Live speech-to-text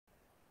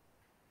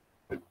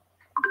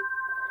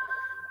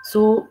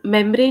સો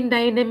membrane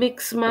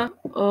ડાયનેમિક્સમાં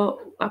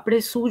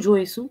આપણે શું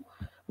જોઈશું?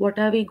 What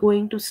are V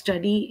going to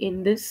study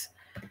in this?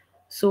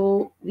 So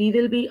we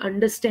will be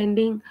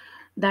understanding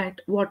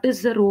that what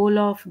is the role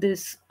of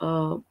this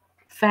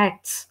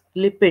fats,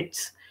 lipids,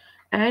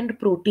 and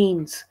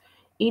proteins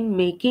in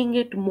making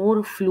it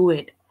more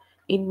fluid,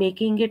 in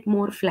making it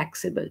more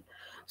flexible.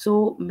 So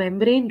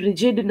membrane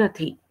rigid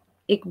નથી,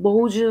 એક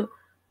બહુ જ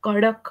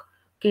કડક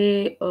કે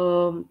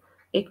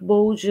એક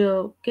બહુ જ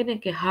કે ને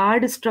કે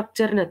હાર્ડ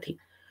સ્ટ્રક્ચર નથી,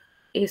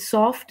 એ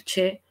સોફ્ટ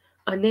છે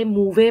અને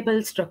મૂવેબલ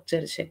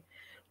સ્ટ્રક્ચર છે.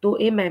 તો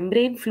એ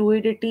મેમ્બ્રેન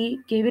ફ્લુઇડિટી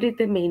કેવી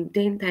રીતે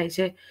મેન્ટેન થાય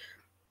છે?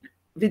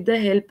 with the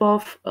help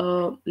of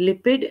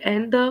lipid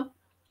and the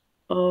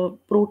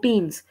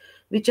proteins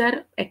which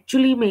are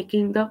actually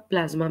making the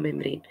plasma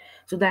membrane.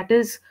 So that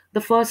is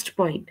the first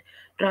point,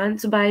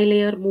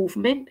 transbilayer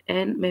movement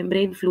and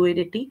membrane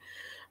fluidity.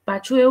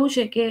 પાછું એવું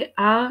છે કે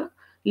આ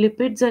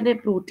લિપિડ્સ અને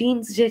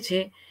પ્રોટીન્સ જે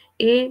છે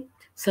એ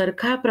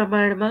સરખા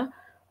પ્રમાણમાં,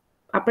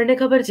 આપણને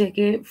ખબર છે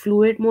કે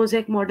ફ્લુઇડ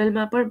મોઝેક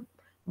મોડેલમાં પણ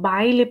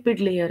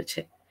બાયલિપિડ લેયર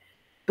છે,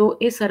 તો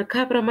એ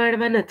સરખા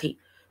પ્રમાણમાં નથી.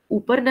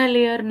 ઉપરના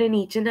લેયર ને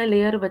નીચેના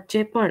લેયર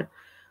વચ્ચે પણ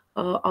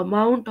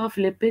અમાઉન્ટ ઓફ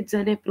લિપિડ્સ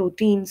અને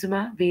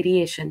પ્રોટીન્સમાં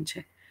વેરિએશન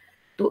છે.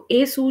 તો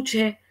એ શું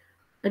છે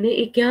અને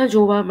એ ક્યાં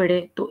જોવા મળે,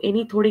 તો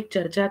એની થોડીક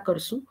ચર્ચા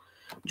કરશું.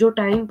 જો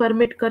ટાઈમ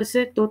પરમિટ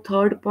કરશે તો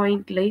થર્ડ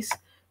પોઈન્ટ લઈશ,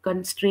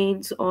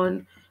 constraints on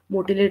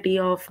motility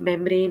of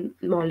membrane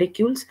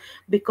molecules.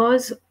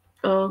 Because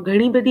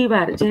ઘણી બધી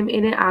વાર, જેમ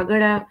એને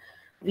આગળ આ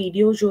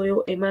વિડીયો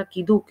જોયો એમાં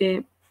કીધું કે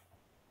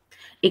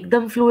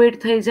એકદમ ફ્લુઇડ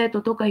થઈ જાય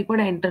તો કંઈ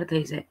પણ એન્ટર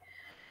થઈ જાય,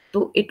 તો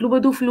એટલું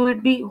બધું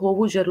ફ્લુઇડ બી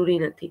હોવું જરૂરી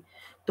નથી.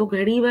 તો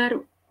ઘણીવાર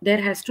દેર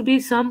હેઝ ટુ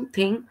બી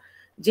સમથિંગ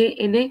જે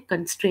એને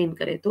કન્સ્ટ્રેન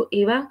કરે. તો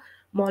એવા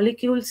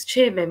મોલિક્યુલ્સ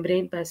છે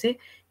મેમ્બ્રેન પાસે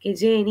કે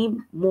જે એની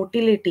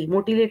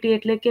મોટિલિટી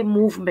એટલે કે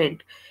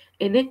મૂવમેન્ટ,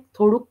 એને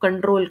થોડુંક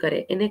કંટ્રોલ કરે,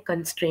 એને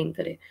કન્સ્ટ્રેન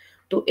કરે.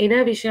 તો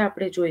એના વિશે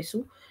આપણે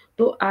જોઈશું.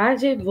 તો આ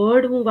જે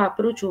વર્ડ હું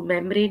વાપરું છું,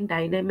 મેમ્બ્રેન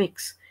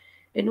ડાયનેમિક્સ,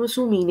 એનું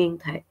શું મિનિંગ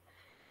થાય?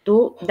 તો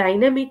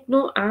ડાયનેમિકનો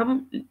આમ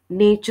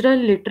નેચરલ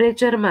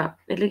લિટરેચરમાં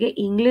એટલે કે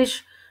ઇંગ્લિશ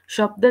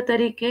શબ્દ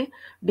તરીકે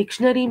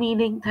ડિક્શનરી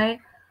મિનિંગ થાય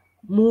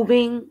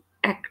moving,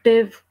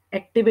 active,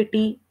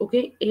 activity, okay,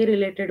 A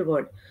related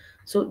word.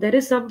 So there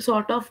is sum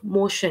sort of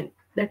motion,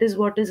 that is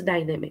what is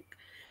dynamic.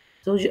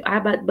 તો આ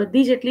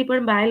બધી જેટલી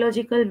પણ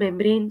બાયોલોજિકલ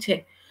મેમ્બ્રેન છે,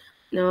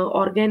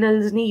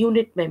 ઓર્ગેનલ્સની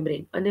યુનિટ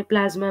મેમ્બ્રેન અને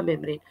પ્લાઝમા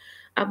મેમ્બ્રેન,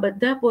 આ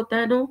બધા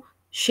પોતાનો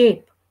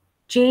શેપ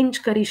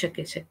ચેન્જ કરી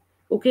શકે છે.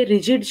 ઓકે,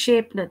 રિજિડ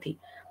શેપ નથી,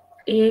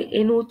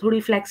 એનું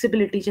થોડી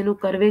ફ્લેક્સિબિલિટી છે, એનું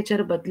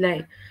કર્વેચર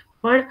બદલાય,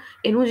 પણ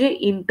એનું જે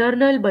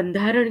ઇન્ટરનલ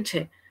બંધારણ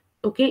છે,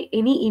 ઓકે,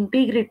 એની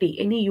ઇન્ટિગ્રિટી,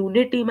 એની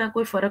યુનિટીમાં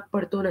કોઈ ફરક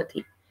પડતો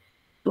નથી.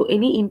 તો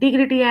એની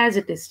ઇન્ટિગ્રિટી એઝ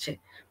ઇટ ઇઝ છે,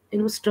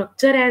 એનું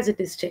સ્ટ્રક્ચર એઝ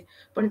ઇટ ઇઝ છે,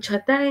 પણ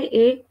છતાંય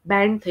એ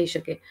બેન્ડ થઈ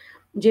શકે.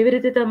 જેવી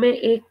રીતે તમે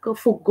એક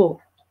ફુગ્ગો,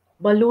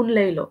 બલૂન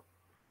લઈ લો,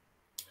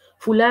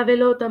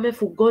 ફૂલાવેલો તમે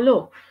ફુગ્ગો લો,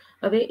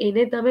 હવે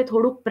એને તમે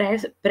થોડુંક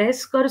પ્રેસ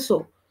કરશો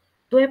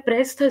તો એ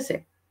પ્રેસ થશે,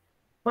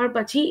 પણ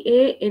પછી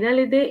એના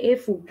લીધે એ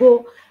ફુગ્ગો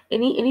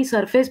એની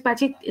સરફેસ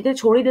પાછી એને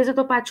છોડી દેશે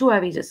તો પાછું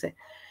આવી જશે.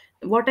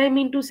 What I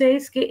mean to say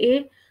is કે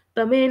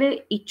તમે એને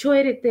ઈચ્છો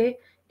એ રીતે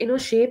એનો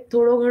શેપ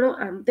થોડો ઘણો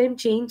આમ તેમ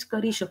ચેન્જ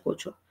કરી શકો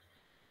છો.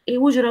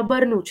 એવું જ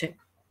રબરનું છે,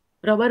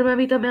 રબરમાં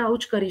બી તમે આવું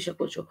જ કરી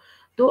શકો છો.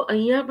 તો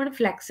અહીંયા પણ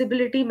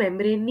ફ્લેક્સિબિલિટી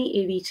મેમ્બ્રેનની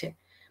એવી છે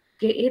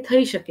કે એ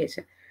થઈ શકે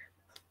છે.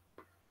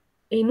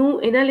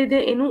 એના લીધે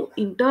એનું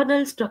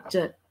ઇન્ટરનલ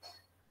સ્ટ્રક્ચર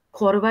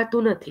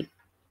ખોરવાતું નથી.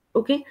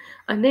 ઓકે,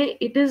 અને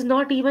ઇટ ઇઝ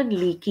નોટ ઇવન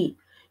લીકી,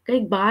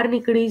 કંઈક બહાર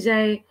નીકળી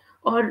જાય,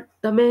 ઓર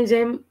તમે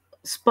જેમ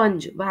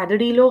સ્પંજ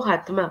વાદળી લો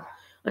હાથમાં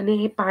અને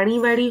એ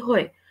પાણીવાળી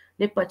હોય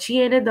ને પછી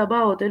એને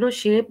દબાવો તો એનો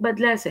શેપ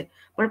બદલાશે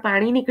પણ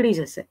પાણી નીકળી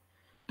જશે.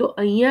 તો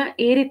અહીંયા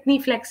એ રીતની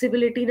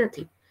ફ્લેક્સિબિલિટી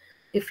નથી,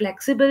 એ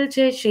ફ્લેક્સિબલ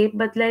છે, શેપ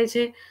બદલાય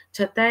છે,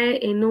 છતાંય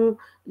એનું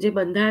જે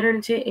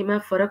બંધારણ છે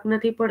એમાં ફરક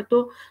નથી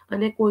પડતો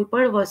અને કોઈ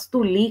પણ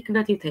વસ્તુ લીક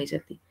નથી થઈ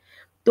જતી.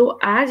 તો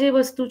આ જે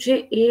વસ્તુ છે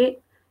એ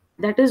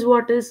that is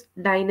what is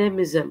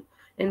dynamism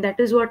and that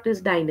is what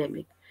is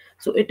dynamic.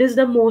 So it is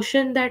the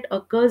motion that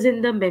occurs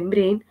in the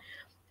membrane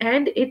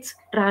and its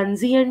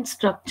transient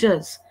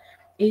structures.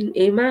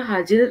 એમાં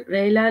હાજર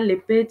રહેલા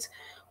લિપિડ્સ,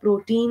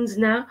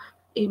 પ્રોટીન્સના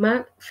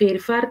એમાં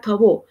ફેરફાર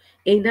થવો,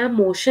 એના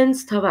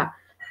મોશન્સ થવા,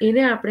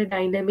 એને આપણે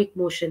ડાયનેમિક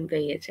મોશન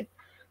કહીએ છીએ.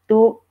 તો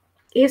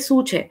એ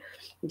શું છે,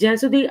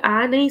 જ્યાં સુધી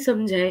આ નહીં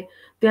સમજાય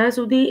ત્યાં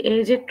સુધી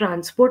એ જે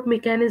ટ્રાન્સપોર્ટ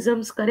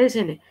મિકેનિઝમ્સ કરે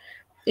છે ને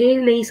એ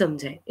નહીં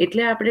સમજાય.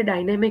 એટલે આપણે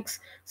ડાયનેમિક્સ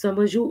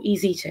સમજવું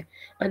ઇઝી છે.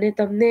 અને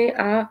તમને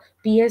આ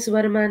PS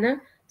વર્માના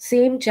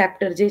સેમ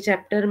ચેપ્ટર, જે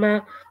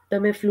ચેપ્ટરમાં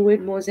તમે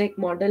ફ્લુઇડ મોઝેક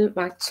મોડલ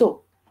વાંચશો,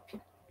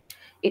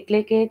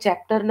 એટલે કે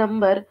ચેપ્ટર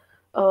નંબર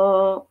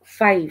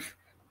 5,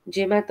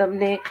 જેમાં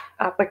તમને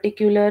આ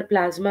પર્ટિક્યુલર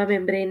પ્લાઝમા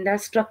મેમ્બ્રેનના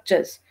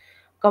સ્ટ્રક્ચર્સ,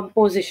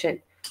 કમ્પોઝિશન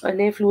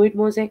અને ફ્લુઇડ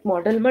મોઝેક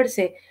મોડલ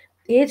મળશે,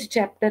 એ જ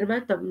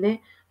ચેપ્ટરમાં તમને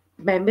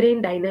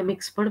મેમ્બ્રેન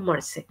ડાયનેમિક્સ પણ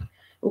મળશે.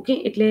 ઓકે,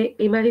 એટલે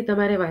એમાંથી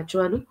તમારે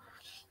વાંચવાનું.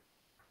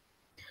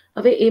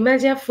 હવે એમાં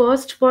જે આ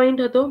ફર્સ્ટ પોઈન્ટ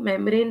હતો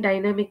મેમ્બ્રેન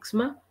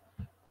ડાયનેમિક્સમાં,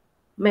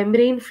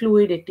 મેમ્બ્રેન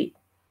ફ્લુઇડિટી,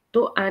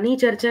 તો આની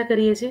ચર્ચા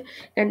કરીએ છીએ,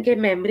 કારણ કે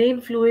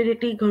મેમ્બ્રેન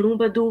ફ્લુઇડિટી ઘણું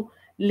બધું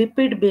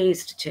લિપિડ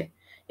બેઝડ છે.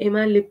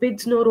 એમાં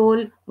લિપિડ્સનો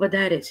રોલ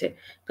વધારે છે.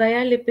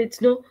 કયા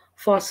લિપિડ્સનો?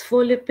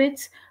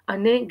 ફોસ્ફોલિપિડ્સ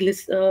અને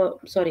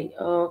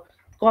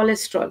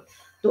કોલેસ્ટ્રોલ.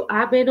 તો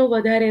આ બેનો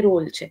વધારે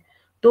રોલ છે.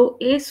 તો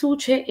એ શું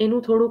છે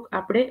એનું થોડુંક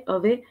આપણે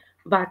હવે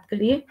વાત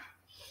કરીએ.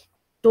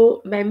 તો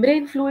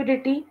મેમ્બ્રેન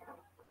ફ્લુઇડિટી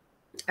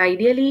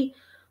આઈડિયલી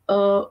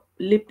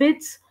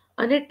લિપિડ્સ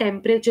અને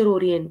ટેમ્પરેચર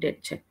ઓરિએન્ટેડ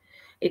છે.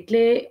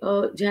 એટલે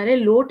જ્યારે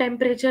લો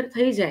ટેમ્પરેચર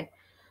થઈ જાય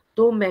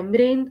તો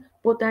મેમ્બ્રેન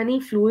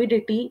પોતાની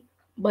ફ્લુઇડિટી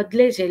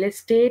બદલે છે, એટલે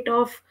સ્ટેટ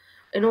ઓફ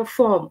એનો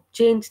ફોર્મ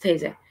ચેન્જ થઈ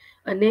જાય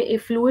અને એ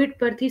ફ્લુઇડ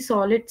પરથી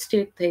સોલિડ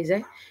સ્ટેટ થઈ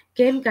જાય.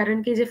 કેમ?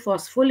 કારણ કે જે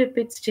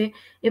ફોસ્ફોલિપિડ્સ છે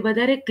એ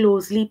વધારે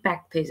ક્લોઝલી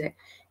પેક થઈ જાય.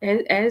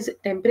 એઝ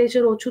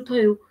ટેમ્પરેચર ઓછું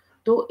થયું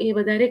તો એ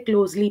વધારે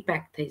ક્લોઝલી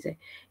પેક થઈ જાય.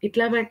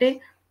 એટલા માટે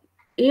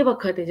એ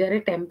વખતે જ્યારે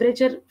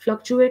ટેમ્પરેચર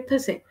ફ્લક્ચ્યુએટ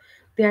થશે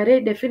ત્યારે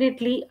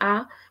ડેફિનેટલી આ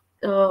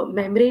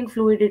મેમ્બ્રેન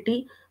ફ્લુઇડિટી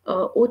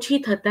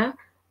ઓછી થતાં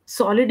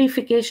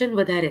સોલિડિફિકેશન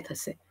વધારે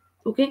થશે.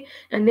 ઓકે,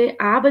 અને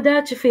આ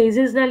બધા જ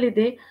ફેઝિસના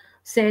લીધે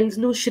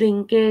સેલ્સનું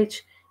શ્રિંકેજ,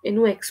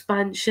 એનું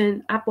એક્સપાન્શન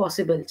આ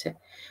પોસિબલ છે.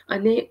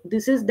 અને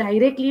this is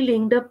directly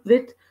linked up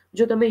with,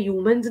 જો તમે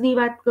હ્યુમન્સની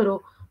વાત કરો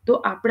તો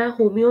આપણા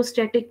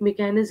હોમિયોસ્ટેટિક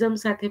મિકેનિઝમ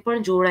સાથે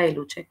પણ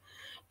જોડાયેલું છે.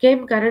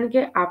 કેમ? કારણ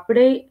કે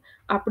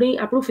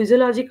આપણું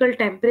ફિઝિયોલોજિકલ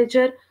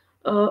ટેમ્પરેચર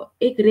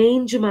એક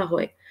રેન્જમાં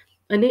હોય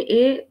અને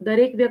એ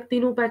દરેક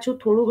વ્યક્તિનું પાછું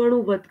થોડું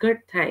ઘણું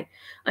વધઘટ થાય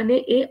અને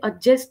એ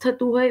એડજસ્ટ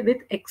થતું હોય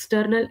વિથ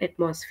એક્સટર્નલ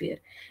એટમોસ્ફિયર.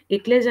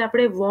 એટલે જ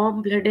આપણે વોર્મ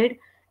બ્લડેડ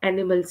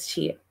એનિમલ્સ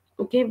છીએ.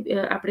 ઓકે,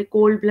 આપણે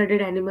કોલ્ડ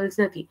બ્લડેડ એનિમલ્સ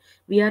નથી.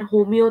 We are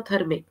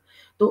હોમિયોથર્મિક.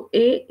 તો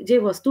એ જે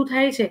વસ્તુ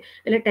થાય છે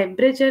એટલે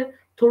ટેમ્પરેચર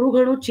થોડું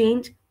ઘણું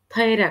ચેન્જ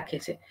થઈ રાખે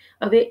છે.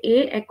 હવે એ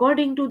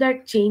એકોર્ડિંગ ટુ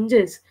દેટ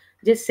ચેન્જીસ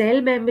જે સેલ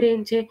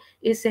મેમ્બ્રેન છે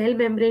એ સેલ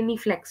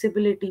મેમ્બ્રેનની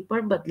ફ્લેક્સિબિલિટી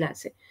પણ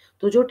બદલાશે.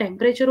 તો જો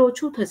ટેમ્પરેચર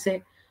ઓછું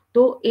થશે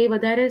તો એ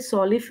વધારે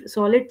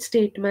સોલિડ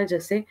સ્ટેટમાં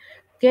જશે.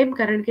 કેમ?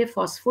 કારણ કે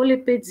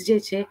ફોસ્ફોલિપિડ્સ જે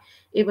છે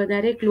એ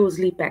વધારે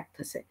ક્લોઝલી પેક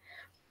થશે.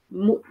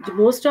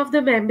 મોસ્ટ ઓફ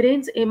ધ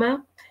મેમ્બ્રેન્સ એમાં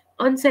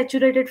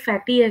અનસેચ્યુરેટેડ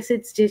ફેટી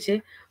એસિડ્સ જે છે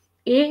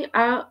એ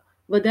આ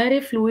વધારે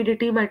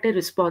ફ્લુઇડિટી માટે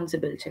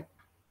રિસ્પોન્સિબલ છે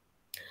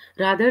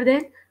રાધર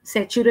દેન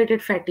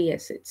સેચ્યુરેટેડ ફેટી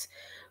એસિડ્સ.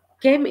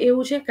 કેમ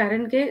એવું છે?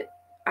 કારણ કે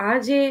આ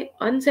જે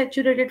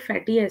અનસેચ્યુરેટેડ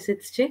ફેટી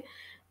એસિડ્સ છે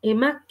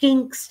એમાં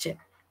કિંક્સ છે.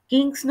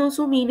 કિંક્સનો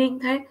શું મિનિંગ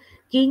થાય?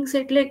 કિંક્સ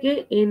એટલે કે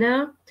એના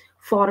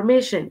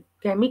ફોર્મેશન,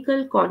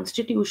 કેમિકલ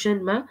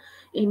કોન્સ્ટિટ્યુશનમાં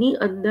એની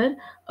અંદર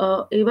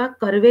એવા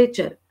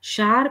કર્વેચર,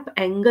 શાર્પ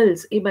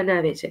એંગલ્સ એ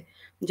બનાવે છે.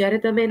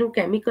 જ્યારે તમે એનું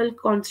કેમિકલ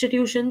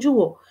કોન્સ્ટિટ્યુશન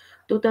જુઓ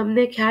તો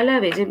તમને ખ્યાલ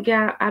આવે, જેમ કે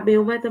આ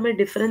બેઉમાં તમે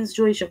ડિફરન્સ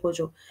જોઈ શકો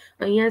છો.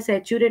 અહીંયા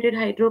સેચ્યુરેટેડ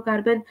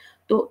હાઇડ્રોકાર્બન,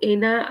 તો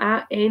એના આ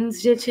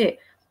એન્ડ્સ જે છે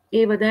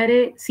એ વધારે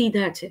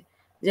સીધા છે.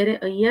 જ્યારે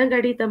અહીંયા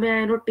ગાડી તમે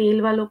આ એનો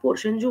ટેલવાળો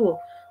પોર્શન જુઓ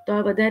તો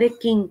આ વધારે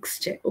કિંક્સ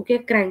છે. ઓકે,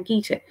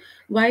 ક્રેન્કી છે.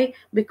 વાય?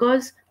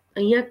 બિકોઝ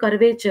અહીંયા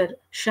કર્વેચર,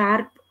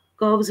 શાર્પ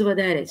કર્વ્સ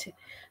વધારે છે.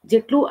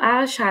 જેટલું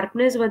આ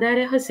શાર્પનેસ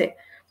વધારે હશે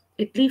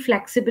એટલી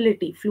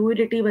ફ્લેક્સિબિલિટી,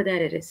 ફ્લુઇડિટી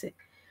વધારે રહેશે.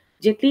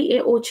 જેટલી એ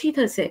ઓછી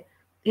થશે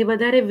એ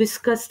વધારે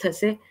વિસ્કસ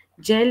થશે,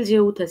 જેલ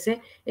જેવું થશે,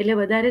 એટલે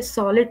વધારે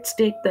સોલિડ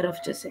સ્ટેટ તરફ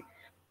જશે.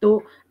 તો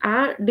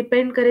આ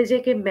ડિપેન્ડ કરે છે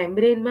કે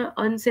મેમ્બ્રેનમાં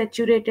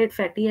અનસેચ્યુરેટેડ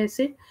ફેટી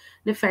એસિડ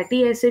ને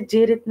ફેટી એસિડ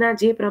જે રીતના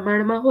જે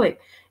પ્રમાણમાં હોય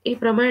એ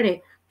પ્રમાણે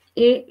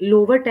એ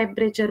લોવર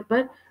ટેમ્પરેચર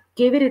પર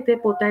કેવી રીતે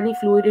પોતાની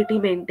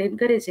ફ્લુઇડિટી મેન્ટેન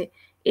કરે છે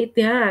એ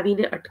ત્યાં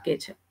આવીને અટકે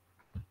છે.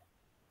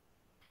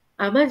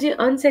 આમાં જે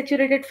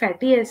અનસેચ્યુરેટેડ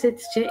ફેટી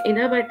એસિડ્સ છે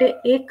એના માટે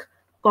એક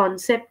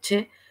કોન્સેપ્ટ છે,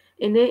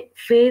 એને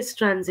ફેઝ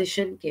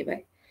ટ્રાન્ઝિશન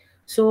કહેવાય.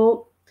 સો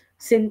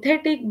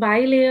સિન્થેટિક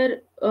બાયલેયર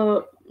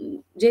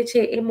જે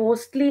છે એ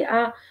મોસ્ટલી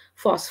આ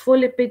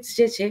ફોસ્ફોલિપિડ્સ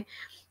જે છે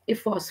એ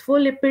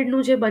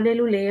ફોસ્ફોલિપિડનું જે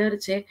બનેલું લેયર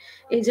છે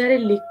એ જ્યારે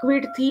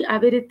લિક્વિડથી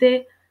આવી રીતે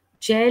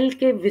જેલ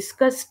કે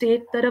વિસ્કસ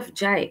સ્ટેટ તરફ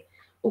જાય,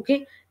 ઓકે,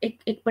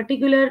 એક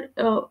પર્ટિક્યુલર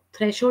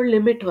થ્રેશોલ્ડ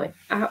લિમિટ હોય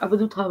આ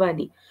બધું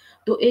થવાની.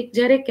 તો એક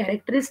જ્યારે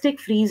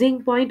કેરેક્ટરિસ્ટિક ફ્રીઝિંગ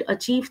પોઈન્ટ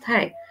અચીવ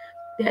થાય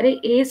ત્યારે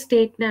એ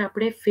સ્ટેટને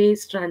આપણે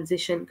ફેઝ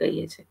ટ્રાન્ઝિશન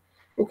કહીએ છીએ.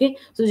 ઓકે,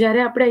 તો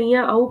જ્યારે આપણે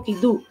અહીંયા આવું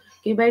કીધું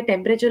કે ભાઈ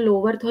ટેમ્પરેચર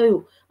લોવર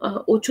થયું,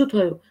 ઓછું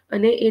થયું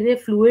અને એને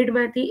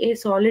ફ્લુઇડમાંથી એ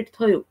સોલિડ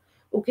થયું.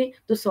 ઓકે,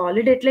 તો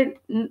સોલિડ એટલે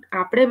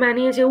આપણે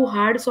માનીએ છીએ એવું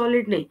હાર્ડ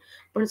સોલિડ નહીં,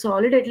 પણ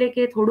સોલિડ એટલે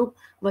કે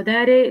થોડુંક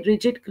વધારે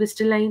રિજિડ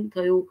ક્રિસ્ટલાઇન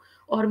થયું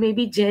ઓર મે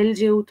બી જેલ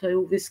જેવું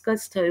થયું,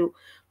 વિસ્કસ થયું.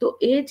 તો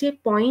એ જે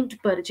પોઈન્ટ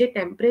પર, જે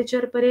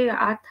ટેમ્પરેચર પર એ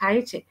આ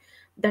થાય છે,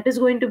 that is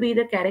going to be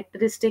the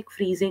characteristic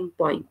freezing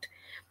point.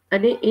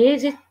 અને એ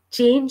જે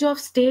ચેન્જ ઓફ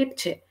સ્ટેટ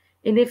છે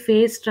એને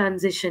ફેઝ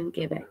ટ્રાન્ઝિશન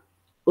કહેવાય.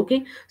 ઓકે,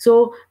 સો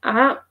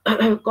આ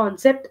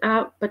કોન્સેપ્ટ આ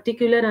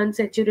પર્ટિક્યુલર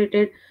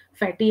અનસેચ્યુરેટેડ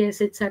ફેટી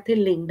એસિડ સાથે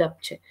લિંક્ડ અપ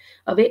છે.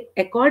 હવે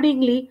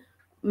એકોર્ડિંગલી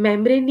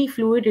મેમ્બ્રેનની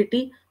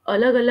ફ્લુઇડિટી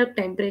અલગ અલગ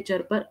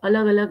ટેમ્પરેચર પર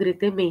અલગ અલગ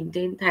રીતે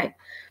મેન્ટેન થાય.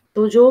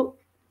 તો જો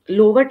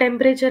લોવર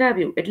ટેમ્પરેચર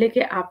આવ્યું એટલે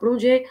કે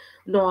આપણું જે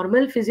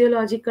નોર્મલ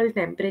ફિઝિયોલોજિકલ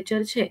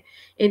ટેમ્પરેચર છે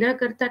એના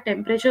કરતાં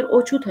ટેમ્પરેચર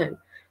ઓછું થયું,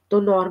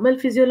 તો નોર્મલ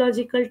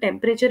ફિઝિયોલોજિકલ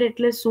ટેમ્પરેચર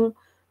એટલે શું?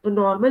 તો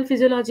નોર્મલ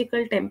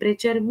ફિઝિયોલોજિકલ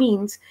ટેમ્પરેચર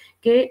મીન્સ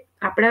કે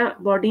આપણા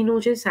બોડીનું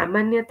જે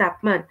સામાન્ય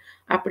તાપમાન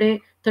આપણે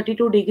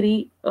 32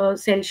 ડિગ્રી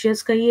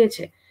સેલ્સિયસ કહીએ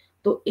છીએ,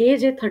 તો એ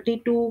જે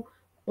 32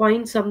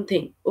 પોઈન્ટ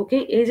સમથિંગ, ઓકે,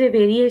 એ જે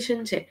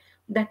વેરિએશન છે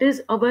that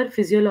is our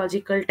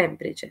physiological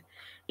temperature.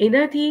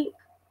 એનાથી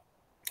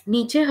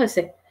નીચે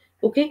હશે,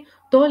 ઓકે,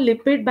 તો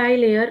લિપિડ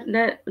બાયલેયર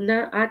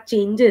ના આ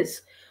ચેન્જીસ,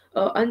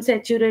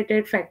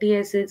 અનસેચ્યુરેટેડ ફેટી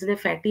એસિડ્સ ને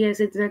ફેટી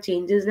એસિડ્સના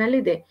ચેન્જીસના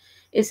લીધે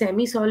એ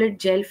સેમી સોલિડ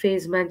જેલ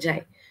ફેઝમાં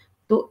જાય,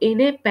 તો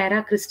એને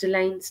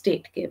પેરાક્રિસ્ટલાઇન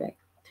સ્ટેટ કહેવાય.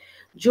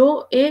 જો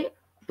એ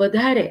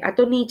વધારે, આ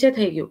તો નીચે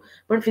થઈ ગયું,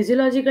 પણ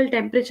ફિઝિયોલોજિકલ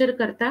ટેમ્પરેચર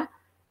કરતાં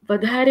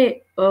વધારે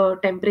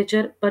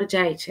ટેમ્પરેચર પર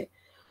જાય છે,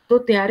 તો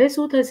ત્યારે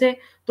શું થશે,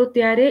 તો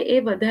ત્યારે એ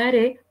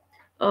વધારે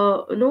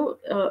નો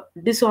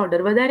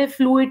ડિસઓર્ડર, વધારે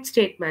ફ્લુઇડ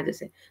સ્ટેટમાં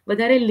જશે,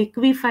 વધારે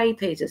લિક્વિફાઈ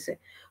થઈ જશે,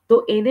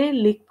 તો એને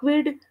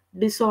લિક્વિડ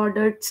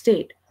ડિસઓર્ડર્ડ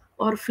સ્ટેટ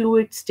ઓર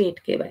ફ્લુઇડ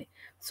સ્ટેટ કહેવાય.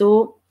 સો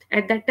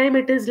at that time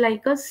it is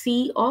like a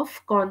sea of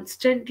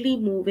constantly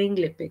moving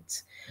lipids.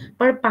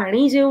 પણ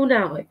પાણી જેવું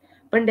ના હોય,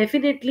 પણ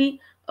ડેફિનેટલી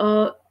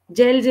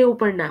જેલ જેવું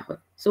પણ ના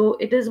હોય. So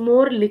it is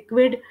more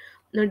liquid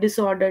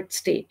ડિસઓર્ડર્ડ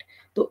state.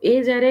 તો એ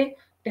જ્યારે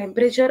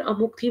ટેમ્પરેચર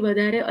અમુકથી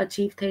વધારે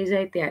અચીવ થઈ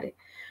જાય ત્યારે,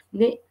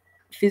 ને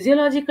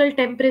ફિઝિયોલોજિકલ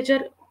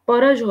ટેમ્પરેચર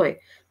પર જ હોય,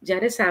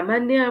 જ્યારે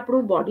સામાન્ય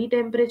આપણું બોડી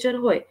ટેમ્પરેચર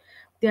હોય,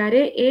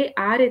 ત્યારે એ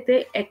આ રીતે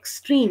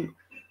એક્સ્ટ્રીમ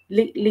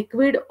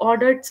લિક્વિડ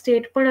ઓર્ડર્ડ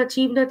સ્ટેટ પણ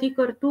અચીવ નથી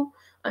કરતું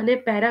અને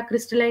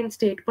પેરાક્રિસ્ટલાઇન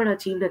સ્ટેટ પણ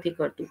અચીવ નથી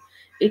કરતું.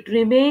 It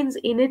remains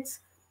in its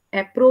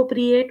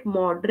appropriate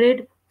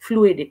moderate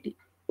ફ્લુઇડિટી.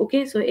 Okay,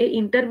 so A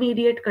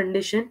intermediate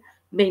condition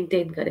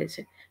maintain કરે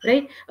છે,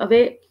 રાઈટ.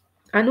 હવે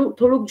આનું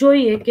થોડુંક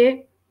જોઈએ કે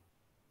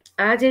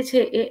આ જે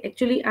છે એ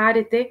એકચ્યુઅલી આ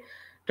રીતે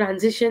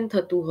ટ્રાન્ઝિશન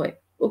થતું હોય.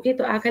 ઓકે,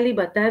 તો આ ખાલી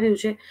બતાવ્યું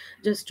છે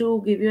just to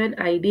give U an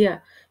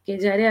idea કે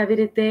જ્યારે આવી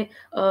રીતે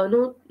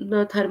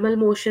નો થર્મલ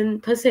મોશન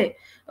થશે,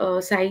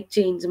 સાઇડ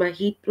ચેન્જમાં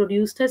હીટ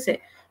પ્રોડ્યુસ થશે,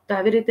 તો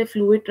આવી રીતે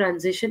ફ્લુઇડ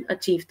ટ્રાન્ઝિશન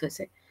અચીવ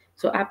થશે.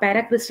 સો આ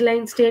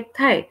પેરાક્રિસ્ટલાઇન સ્ટેટ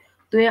થાય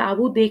તો એ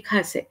આવું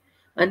દેખાશે,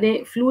 અને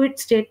ફ્લુઇડ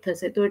સ્ટેટ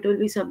થશે તો it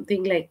will be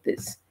something like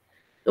this.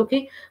 Okay,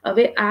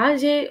 હવે આ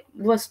જે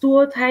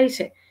વસ્તુઓ થાય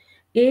છે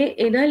એ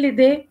એના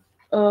લીધે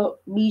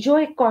બીજો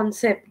એક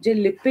કોન્સેપ્ટ જે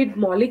લિપિડ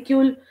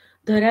મોલિક્યુલ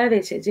ધરાવે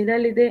છે, જેના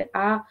લીધે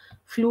આ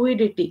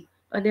ફ્લુઇડિટી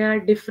અને આ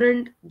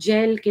ડિફરન્ટ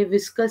જેલ કે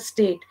વિસ્કસ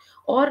સ્ટેટ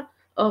ઓર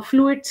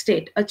ફ્લુઇડ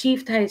સ્ટેટ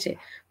અચીવ થાય છે,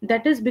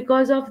 that is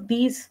because of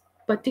this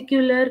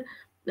particular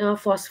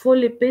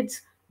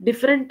phospholipids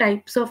different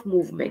types of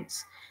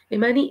movements.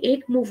 એમાંની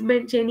એક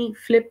મૂવમેન્ટ છે એની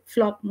ફ્લિપ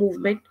ફ્લોપ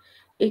મૂવમેન્ટ,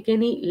 એક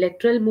એની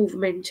લેટરલ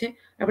મૂવમેન્ટ છે,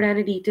 આપણે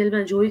આને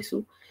ડિટેલમાં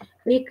જોઈશું.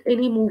 એક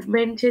એની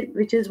મૂવમેન્ટ છે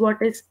which is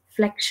what is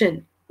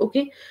ફ્લેક્શન,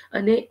 okay,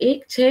 અને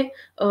એક છે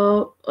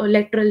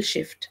લેટરલ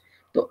શિફ્ટ.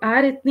 તો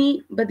આ રીતની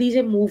બધી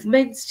જે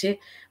મૂવમેન્ટ્સ છે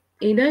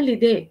એના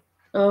લીધે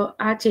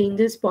આ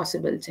ચેન્જીસ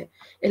પોસિબલ છે.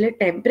 એટલે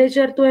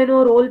ટેમ્પરેચર તો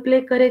એનો રોલ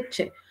પ્લે કરે જ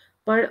છે,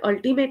 પણ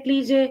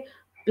અલ્ટિમેટલી જે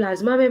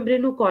પ્લાઝમા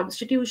મેમ્બ્રેનનું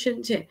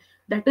કોન્સ્ટિટ્યુશન છે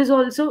that is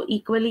also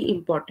equally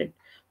important.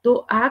 તો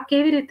આ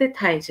કેવી રીતે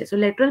થાય છે? સો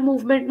લેટરલ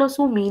મૂવમેન્ટનો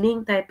શું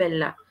મિનિંગ થાય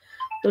પહેલા?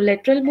 તો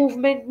lateral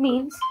movement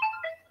means,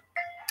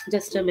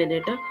 just a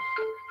minute,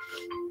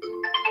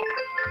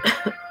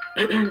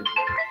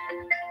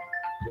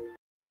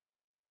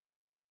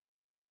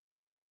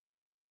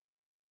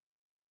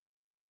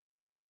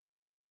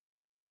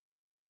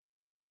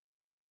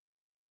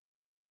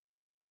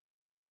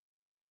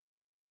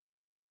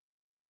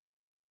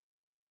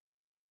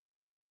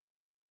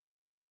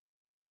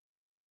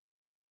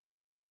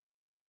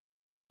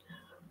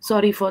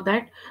 sorry for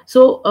that.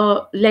 So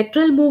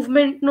lateral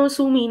મૂવમેન્ટનો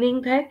શું મિનિંગ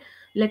થાય?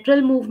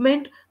 લેટરલ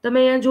મૂવમેન્ટ તમે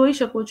અહીંયા જોઈ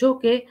શકો છો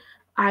કે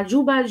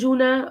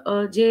આજુબાજુના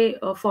જે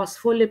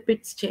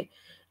ફોસ્ફોલિપિડ્સ છે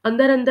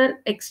અંદર અંદર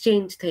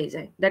એક્સચેન્જ થઈ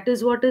જાય, that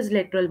is what is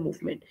lateral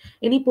movement.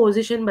 Any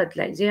position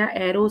બદલાય, જે આ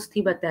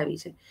એરોઝથી બતાવી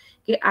છે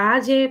કે આ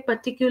જે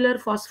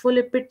પર્ટિક્યુલર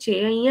ફોસ્ફોલિપિડ છે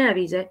એ અહીંયા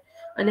આવી જાય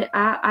અને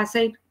આ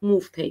સાઈડ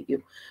મૂવ થઈ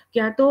ગયું,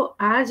 ક્યાં તો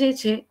આ જે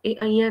છે એ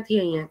અહીંયાથી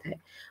અહીંયા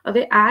થાય.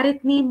 હવે આ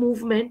રીતની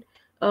મૂવમેન્ટ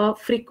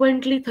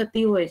ફ્રિકવન્ટલી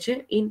થતી હોય છે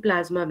ઇન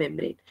પ્લાઝમા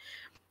મેમ્બ્રેન.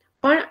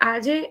 પણ આ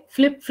જે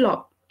ફ્લિપ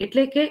ફ્લોપ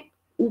એટલે કે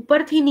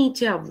ઉપરથી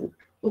નીચે આવવું,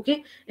 ઓકે,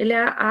 એટલે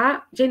આ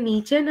જે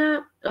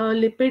નીચેના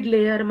લિપિડ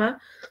લેયરમાં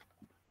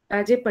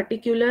આ જે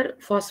પર્ટિક્યુલર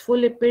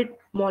ફોસ્ફોલિપિડ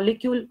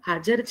મોલિક્યુલ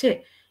હાજર છે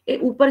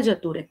એ ઉપર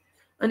જતું રહે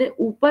અને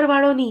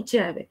ઉપરવાળો નીચે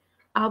આવે,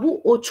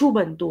 આવું ઓછું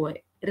બનતું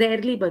હોય,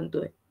 રેરલી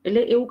બનતું હોય.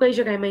 એટલે એવું કહી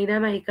શકાય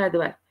મહિનામાં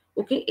એકાદ વાર.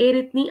 ઓકે, એ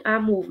રીતની આ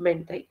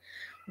મૂવમેન્ટ થઈ.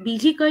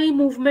 બીજી કઈ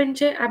મૂવમેન્ટ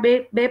છે? આ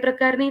બે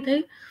પ્રકારની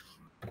થઈ.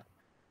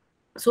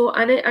 સો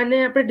આને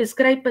આપણે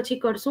ડિસ્ક્રાઇબ પછી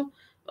કરશું,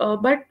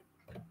 but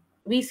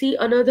we C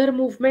another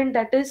movement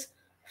that is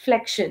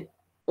ફ્લેક્શન.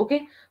 Okay,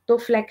 તો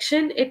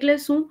ફ્લેક્શન એટલે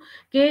શું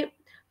કે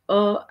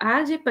આ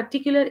જે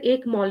પર્ટિક્યુલર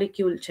એક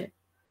મોલિક્યુલ છે,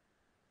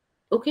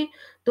 ઓકે,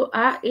 તો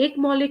આ એક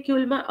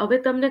મોલિક્યુલમાં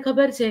હવે તમને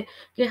ખબર છે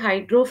કે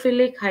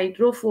હાઇડ્રોફિલિક,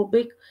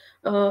 હાઇડ્રોફોબિક,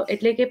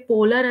 એટલે કે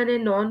પોલર અને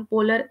નોન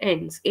પોલર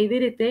એન્ડ્સ,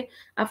 એવી રીતે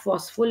આ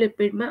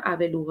ફોસ્ફોલિપિડમાં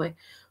આવેલું હોય.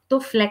 તો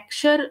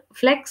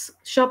ફ્લેક્સ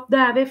શબ્દ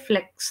આવે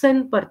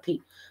ફ્લેક્શન પરથી.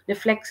 ને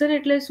ફ્લેક્શન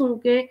એટલે શું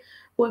કે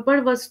કોઈ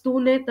પણ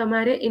વસ્તુને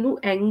તમારે એનું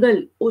એંગલ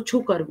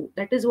ઓછું કરવું,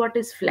 that is what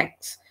is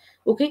flex.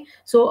 Okay,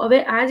 સો હવે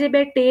આ જે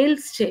બે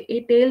ટેલ્સ છે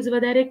એ ટેલ્સ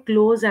વધારે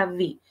ક્લોઝ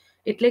આવવી,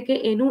 એટલે કે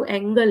એનું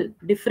એંગલ,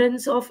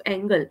 ડિફરન્સ ઓફ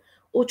એંગલ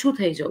ઓછું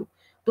થઈ જવું,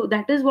 તો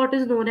that is what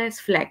is known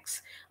as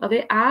flex.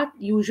 હવે આ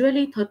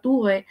યુઝ્યુઅલી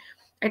થતું હોય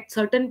એટ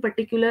સર્ટન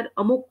પર્ટિક્યુલર,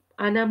 અમુક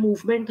આના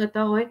મૂવમેન્ટ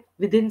થતા હોય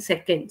વિધિન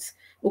સેકન્ડ્સ.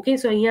 ઓકે,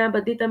 સો અહીંયા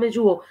બધી તમે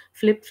જુઓ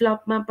ફ્લિપ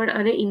ફ્લોપમાં પણ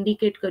આને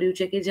ઇન્ડિકેટ કર્યું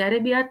છે કે જ્યારે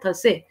બી આ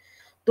થશે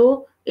તો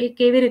એ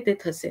કેવી રીતે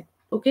થશે.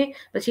 ઓકે,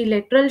 પછી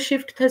લેટરલ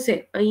શિફ્ટ થશે,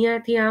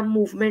 અહીંયાથી આમ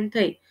મૂવમેન્ટ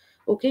થઈ.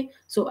 ઓકે,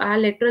 સો આ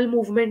લેટરલ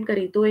મૂવમેન્ટ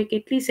કરી તો એ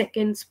કેટલી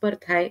સેકન્ડ્સ પર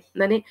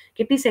થાય અને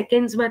કેટલી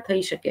સેકન્ડ્સમાં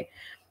થઈ શકે.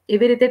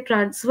 એવી રીતે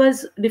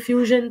ટ્રાન્સવર્સ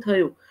ડિફ્યુઝન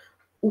થયું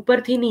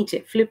ઉપરથી નીચે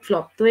ફ્લિપ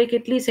ફ્લોપ, તો એ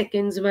કેટલી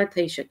સેકન્ડ્સમાં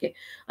થઈ શકે.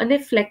 અને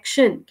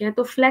ફ્લેક્શન ક્યાં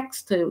તો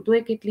ફ્લેક્સ થયું તો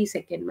એ કેટલી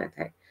સેકન્ડમાં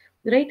થાય.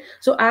 રાઈટ,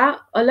 સો આ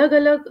અલગ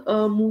અલગ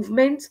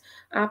મૂવમેન્ટ્સ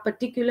આ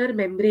પર્ટિક્યુલર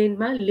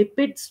મેમ્બ્રેનમાં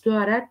લિપિડ્સ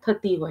દ્વારા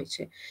થતી હોય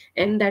છે,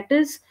 and that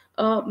is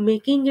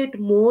making it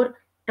more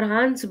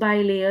trans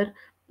bylayer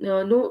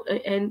no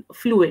and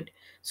fluid.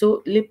 So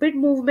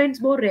lipid movements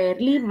બહુ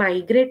રેરલી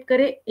માઇગ્રેટ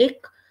કરે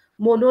એક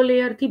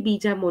મોનોલેયરથી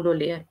બીજા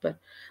મોનોલેયર પર.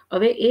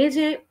 હવે એ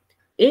જે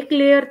એક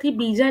લેયરથી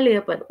બીજા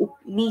લેયર પર,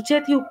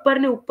 નીચેથી ઉપર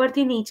ને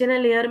ઉપરથી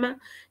નીચેના લેયરમાં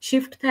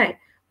શિફ્ટ થાય,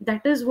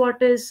 that is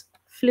what is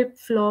flip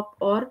flop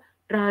or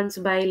trans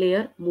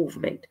bylayer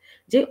movement,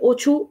 જે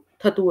ઓછું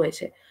થતું હોય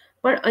છે.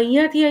 પણ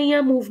અહીંયાથી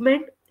અહીંયા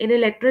મૂવમેન્ટ, એને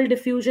લેટરલ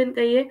ડિફ્યુઝન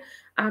કહીએ,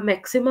 આ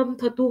મેક્સિમમ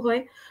થતું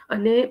હોય.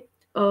 અને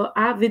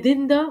આ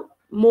વિધિન ધ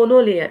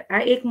મોનોલેયર,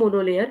 આ એક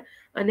મોનોલેયર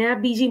અને આ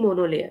બીજી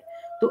મોનોલેયર,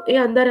 તો એ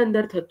અંદર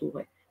અંદર થતું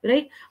હોય.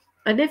 રાઈટ,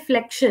 અને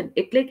ફ્લેક્શન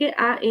એટલે કે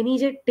આ એની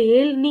જે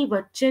ટેલની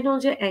વચ્ચેનો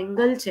જે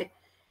એંગલ છે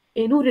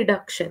એનું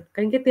રિડક્શન,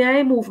 કારણ કે ત્યાં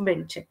એ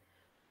મૂવમેન્ટ છે,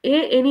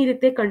 એ એની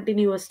રીતે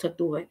કન્ટિન્યુઅસ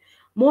થતું હોય.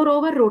 મોર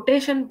ઓવર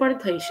રોટેશન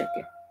પણ થઈ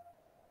શકે.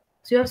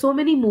 So you have so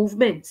many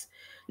movements.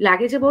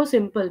 લાગે છે બહુ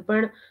સિમ્પલ,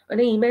 પણ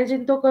અને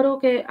ઇમેજિન તો કરો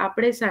કે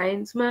આપણે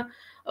સાયન્સમાં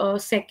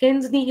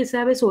સેકન્ડ્સની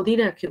હિસાબે શોધી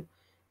નાખ્યું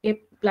કે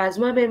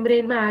પ્લાઝ્મા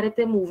મેમ્બ્રેનમાં આ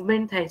રીતે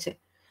મૂવમેન્ટ થાય છે,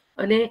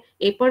 અને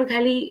એ પણ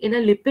ખાલી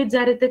એના લિપિડ્સ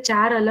આ રીતે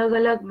 4 અલગ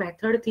અલગ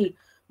મેથડથી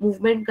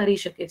મૂવમેન્ટ કરી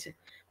શકે છે.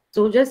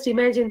 સો જસ્ટ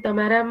ઇમેજિન,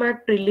 તમારામાં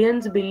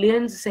ટ્રિલિયન્સ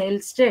બિલિયન્સ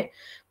સેલ્સ છે,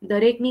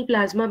 દરેકની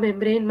પ્લાઝ્મા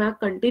મેમ્બ્રેનમાં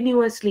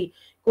કન્ટિન્યુઅસલી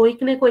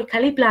કોઈક ને કોઈક,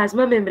 ખાલી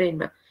પ્લાઝ્મા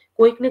મેમ્બ્રેનમાં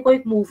કોઈક ને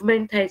કોઈક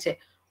મૂવમેન્ટ થાય છે.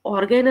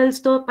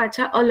 ઓર્ગેનલ્સ તો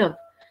પાછા અલગ,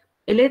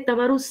 એટલે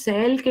તમારું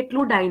સેલ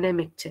કેટલું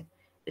ડાયનેમિક છે,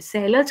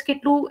 સેલ જ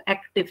કેટલું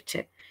એક્ટિવ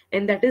છે.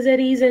 And that is a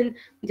reason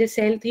જે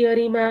સેલ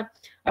થિયરીમાં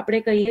આપણે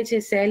કહીએ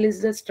છીએ cell is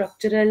the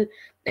structural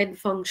and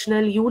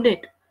functional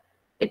unit.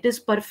 It is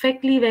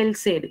perfectly well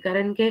said,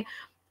 કારણ કે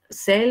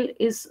સેલ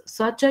ઇઝ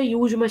સચ અ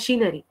હ્યુજ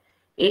મશીનરી.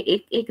 એ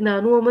એક એક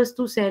નાનું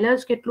અમસ્તું સેલ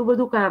જ કેટલું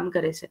બધું કામ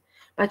કરે છે.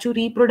 પાછું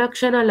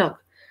રિપ્રોડક્શન અલગ,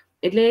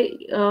 એટલે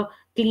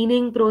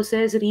ક્લીનિંગ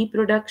પ્રોસેસ,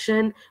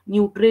 રિપ્રોડક્શન,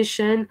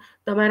 ન્યુટ્રિશન,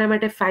 તમારા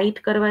માટે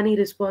ફાઇટ કરવાની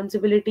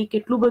રિસ્પોન્સિબિલિટી,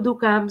 કેટલું બધું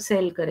કામ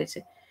સેલ કરે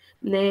છે.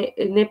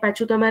 ને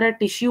પાછું તમારા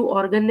ટિશ્યુ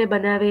ઓર્ગનને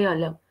બનાવે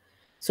અલગ.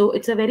 So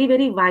it's a very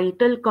very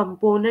vital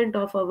component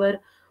of our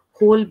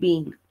hall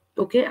Bing.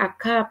 Okay,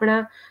 આખા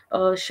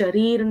આપણા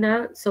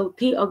શરીરના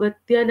સૌથી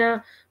અગત્યના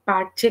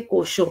પાર્ટ છે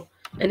કોષો,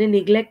 એને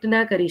નિગ્લેક્ટ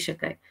ના કરી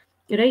શકાય.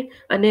 રાઈટ,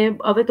 અને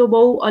હવે તો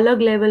બહુ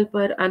અલગ લેવલ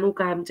પર આનું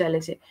કામ ચાલે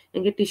છે,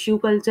 કેમ કે ટિશ્યુ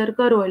કલ્ચર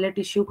કરો એટલે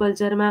ટિશ્યુ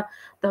કલ્ચરમાં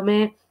તમે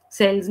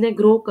સેલ્સને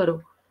ગ્રો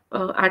કરો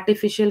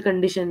આર્ટિફિશિયલ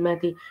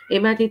કન્ડિશનમાંથી,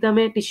 એમાંથી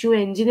તમે ટિશ્યુ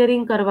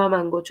એન્જિનિયરિંગ કરવા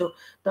માંગો છો,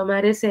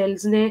 તમારે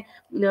સેલ્સને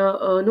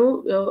નું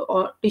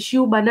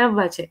ટિશ્યુ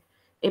બનાવવા છે,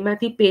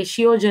 એમાંથી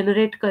પેશીઓ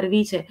જનરેટ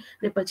કરવી છે,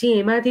 ને પછી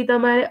એમાંથી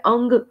તમારે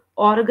અંગ,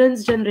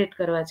 ઓર્ગન્સ જનરેટ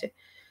કરવા છે.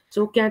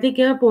 સો ક્યાંથી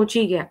ક્યાં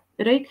પહોંચી ગયા.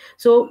 Right,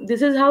 so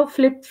this is how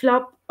flip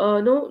flop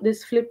no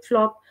this flip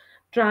flop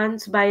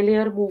trans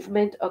bylayer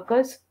movement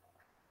occurs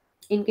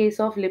in case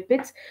of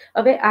lipids.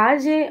 હવે આ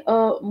જે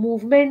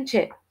મૂવમેન્ટ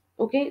છે,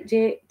 ઓકે,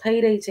 જે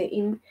થઈ રહી છે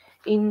in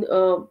in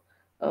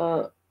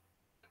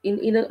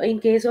in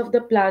case of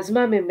the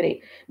plasma membrane,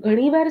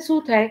 ઘણીવાર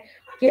શું થાય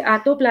કે આ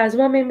તો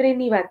પ્લાઝ્મા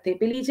મેમ્બ્રેનની વાત થઈ,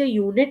 પેલી જે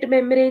યુનિટ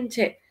મેમ્બ્રેન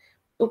છે,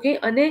 ઓકે,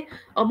 અને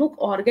અમુક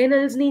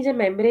ઓર્ગેનલ્સની જે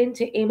મેમ્બ્રેન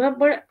છે એમાં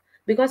પણ,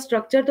 બીકોઝ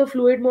સ્ટ્રક્ચર તો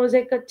ફ્લુઇડ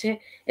મોઝેક જ છે,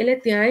 એટલે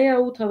ત્યાંય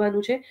આવું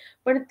થવાનું છે.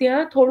 પણ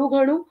ત્યાં થોડું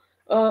ઘણું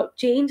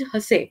ચેન્જ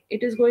હશે,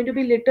 it is going to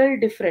be little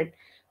different,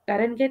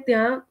 કારણ કે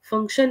ત્યાં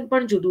ફંક્શન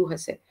પણ જુદું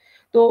હશે.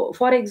 તો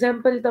ફોર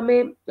એક્ઝામ્પલ, તમે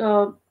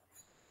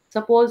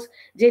સપોઝ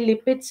જે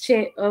લિપિડ્સ છે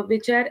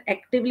which are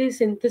actively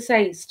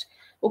સિન્થેસાઇઝડ,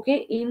 okay,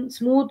 in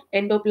smooth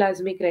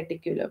endoplasmic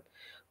reticulum,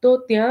 તો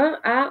ત્યાં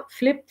આ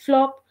ફ્લિપ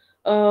ફ્લોપ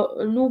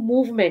નું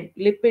મૂવમેન્ટ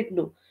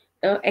લિપિડનું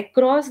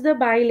એક્રોસ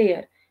ધ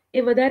બાયલેયર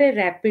એ વધારે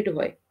રેપિડ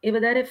હોય, એ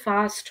વધારે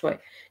ફાસ્ટ હોય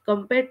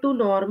compared to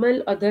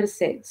normal other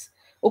cells.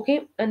 Okay,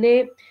 અને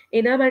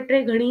એના માટે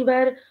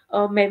ઘણીવાર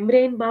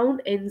મેમ્બ્રેન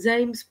બાઉન્ડ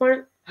એન્ઝાઇમ્સ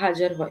પણ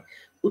હાજર હોય,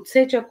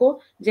 ઉત્સેચકો,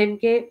 જેમ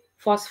કે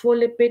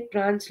ફોસ્ફોલિપિડ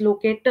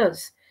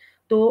ટ્રાન્સલોકેટર્સ.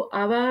 તો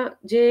આવા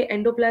જે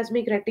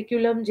એન્ડોપ્લાઝમિક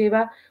રેટિક્યુલમ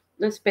જેવા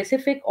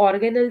સ્પેસિફિક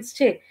ઓર્ગેનલ્સ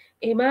છે,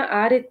 એમાં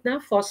આ રીતના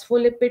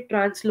ફોસ્ફોલિપિડ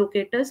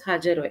ટ્રાન્સલોકેટર્સ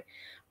હાજર હોય.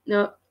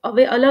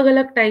 હવે અલગ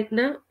અલગ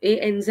ટાઈપના એ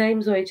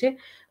એન્ઝાઇમ્સ હોય છે.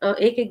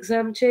 એક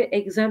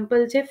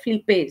એક્ઝામ્પલ છે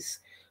ફ્લિપેઝ.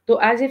 તો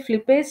આ જે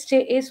ફ્લિપેઝ છે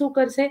એ શું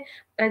કરશે,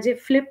 આ જે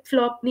ફ્લિપ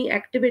ફ્લોપની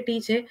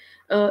એક્ટિવિટી છે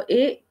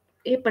એ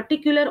એ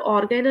પર્ટિક્યુલર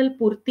ઓર્ગેનલ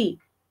પૂરતી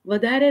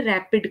વધારે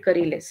રેપિડ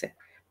કરી લેશે.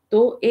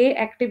 તો એ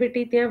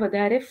એક્ટિવિટી ત્યાં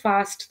વધારે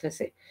ફાસ્ટ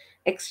થશે.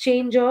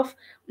 Exchange of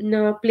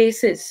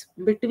places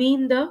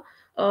between the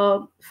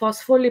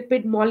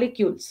phospholipid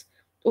molecules,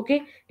 okay,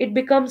 it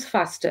becomes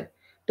faster.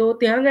 તો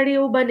ત્યાં આગળ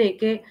એવું બને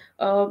કે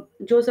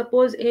જો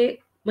સપોઝ એ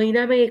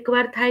મહિનામાં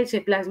એકવાર થાય છે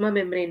પ્લાઝમા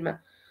મેમ્બ્રેનમાં,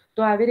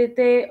 તો આવી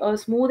રીતે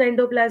smooth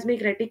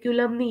endoplasmic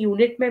રેટિક્યુલમની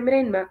unit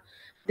મેમ્બ્રેનમાં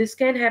this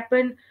can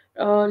happen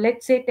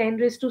let's સે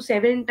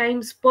 10⁷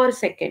 ટાઈમ્સ પર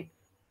સેકન્ડ.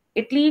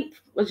 એટલી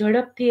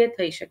ઝડપથી એ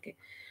થઈ શકે.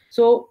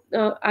 સો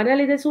આના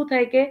લીધે શું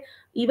થાય કે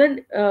ઇવન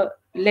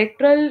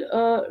લેટરલ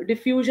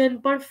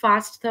ડિફ્યુઝન પણ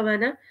ફાસ્ટ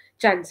થવાના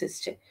ચાન્સીસ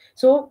છે.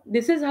 So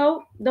this is how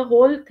the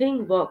hall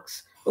thing works.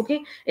 Okay,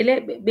 એટલે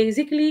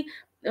બેઝિકલી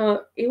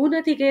એવું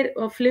નથી કે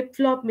flip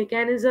flop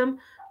mechanism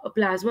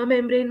plasma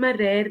મેમ્બ્રેનમાં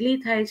rarely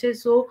થાય છે,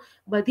 સો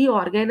બધી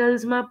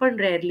ઓર્ગેનલ્સમાં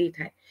પણ રેરલી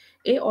થાય.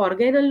 એ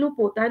ઓર્ગેનલનું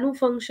પોતાનું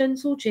ફંક્શન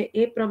શું છે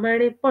એ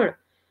પ્રમાણે પણ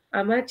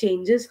આમાં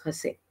ચેન્જીસ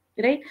હશે,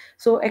 રાઈટ.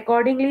 સો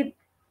એકોર્ડિંગલી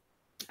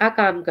આ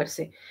કામ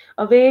કરશે.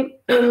 હવે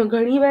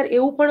ઘણીવાર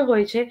એવું પણ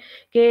હોય છે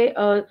કે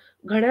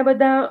ઘણા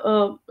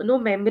બધા નો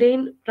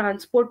મેમ્બ્રેન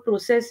ટ્રાન્સપોર્ટ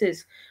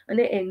પ્રોસેસીસ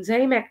અને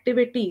એન્ઝાઇમ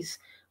એક્ટિવિટીઝ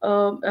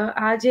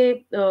આ જે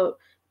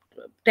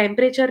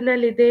ટેમ્પરેચરના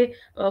લીધે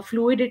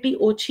ફ્લુઇડિટી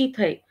ઓછી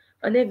થઈ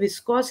અને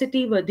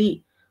વિસ્કોસિટી વધી,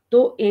 તો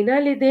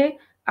એના લીધે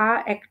આ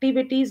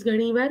એક્ટિવિટીઝ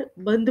ઘણીવાર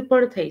બંધ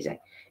પણ થઈ જાય.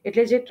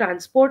 એટલે જે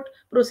ટ્રાન્સપોર્ટ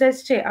પ્રોસેસ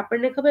છે,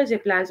 આપણને ખબર છે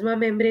પ્લાઝમા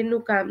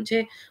મેમ્બ્રેનનું કામ છે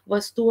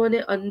વસ્તુઓને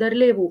અંદર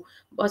લેવું,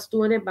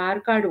 વસ્તુઓને બહાર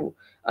કાઢવું,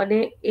 અને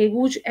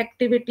એવું જ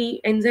એક્ટિવિટી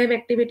એન્ઝાઇમ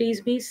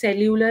એક્ટિવિટીઝ બી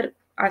સેલ્યુલર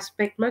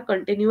આસ્પેક્ટમાં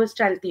કન્ટિન્યુઅસ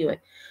ચાલતી હોય.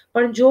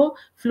 પણ જો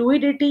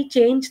ફ્લુઇડિટી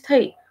ચેન્જ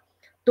થઈ,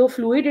 તો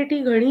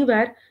ફ્લુઇડિટી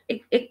ઘણીવાર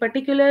એક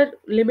પર્ટિક્યુલર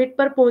લિમિટ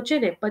પર પહોંચે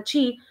ને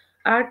પછી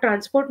આ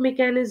ટ્રાન્સપોર્ટ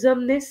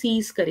મિકેનિઝમને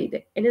સીઝ કરી દે,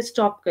 એને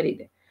સ્ટોપ કરી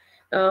દે.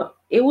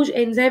 એવું જ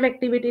એન્ઝાઇમ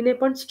એક્ટિવિટીને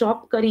પણ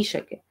સ્ટોપ કરી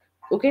શકે.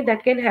 ઓકે,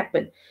 દેટ કેન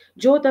હેપન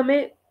જો તમે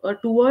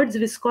ટુવર્ડ્સ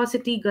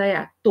વિસ્કોસિટી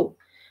ગયા તો.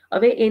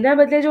 હવે એના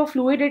બદલે જો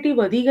ફ્લુઇડિટી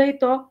વધી ગઈ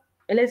તો,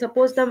 એટલે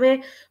સપોઝ તમે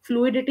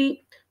ફ્લુઇડિટી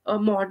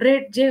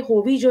મોડરેટ જે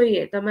હોવી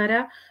જોઈએ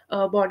તમારા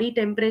બોડી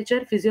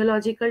ટેમ્પરેચર,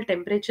 ફિઝિયોલોજીકલ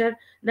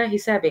ટેમ્પરેચરના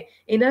હિસાબે,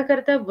 એના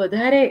કરતાં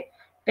વધારે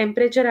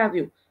ટેમ્પરેચર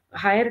આવ્યું,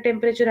 હાયર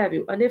ટેમ્પરેચર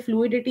આવ્યું અને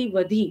ફ્લુઇડિટી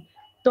વધી,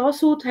 તો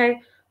શું થાય?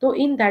 તો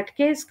ઇન દેટ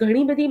કેસ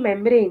ઘણી બધી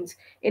મેમ્બ્રેન્સ,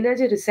 એના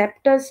જે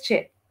રિસેપ્ટર્સ છે,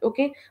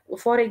 okay,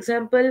 for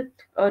example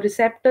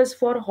receptors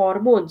four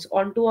hormones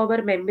on to our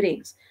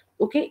મેમ્બ્રેન્સ,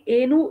 okay,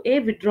 એનું એ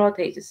વિડ્રો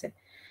થઈ જશે.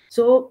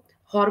 સો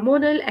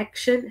હોર્મોનલ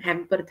એક્શન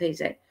હેમ્પર થઈ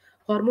જાય,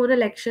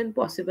 હોર્મોનલ એક્શન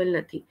પોસિબલ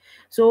નથી.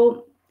 સો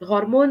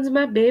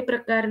હોર્મોન્સમાં બે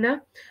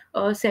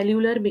પ્રકારના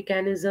સેલ્યુલર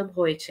મિકેનિઝમ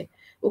હોય છે.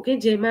 ઓકે,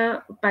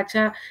 જેમાં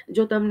પાછા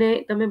જો તમે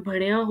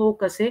ભણ્યા હો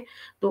કશે,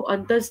 તો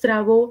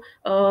અંતઃસ્ત્રાવો,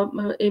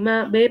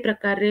 એમાં બે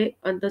પ્રકારે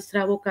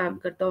અંતઃસ્ત્રાવો કામ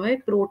કરતા હોય,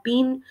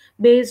 પ્રોટીન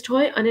બેઝડ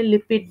હોય અને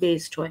લિપિડ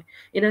બેઝડ હોય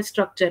એના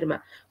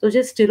સ્ટ્રક્ચરમાં. તો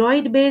જે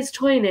સ્ટીરોઇડ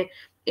બેઝડ હોય ને,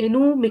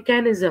 એનું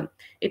મિકેનિઝમ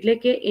એટલે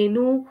કે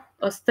એનું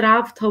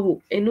સ્ત્રાવ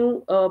થવું,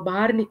 એનું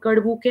બહાર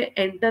નીકળવું કે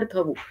એન્ટર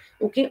થવું,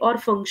 ઓકે, ઓર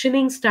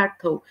ફંક્શનિંગ સ્ટાર્ટ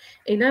થવું,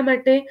 એના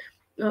માટે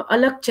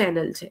અલગ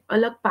ચેનલ છે,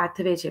 અલગ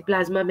પાથવે છે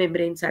પ્લાઝમા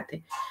મેમ્બ્રેન સાથે.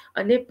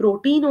 અને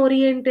પ્રોટીન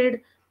ઓરિએન્ટેડ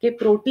કે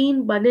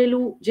પ્રોટીન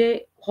બનેલું જે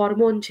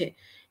હોર્મોન છે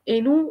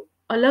એનું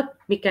અલગ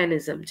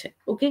મિકેનિઝમ છે.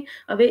 ઓકે,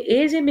 હવે એ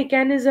જે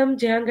મિકેનિઝમ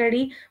જ્યાં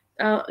ગાડી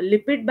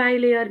લિપિડ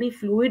બાયલેયરની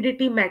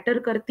ફ્લુઇડિટી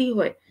મેટર કરતી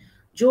હોય,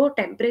 જો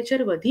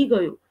ટેમ્પરેચર વધી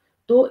ગયું,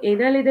 તો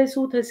એના લીધે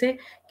શું થશે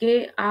કે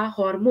આ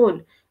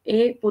હોર્મોન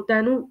એ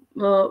પોતાનું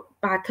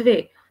પાથવે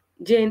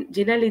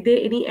જેના લીધે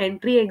એની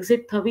એન્ટ્રી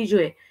એક્ઝિટ થવી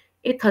જોઈએ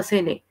એ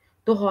થશે નહીં.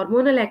 તો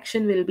હોર્મોનલ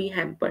એક્શન વિલ બી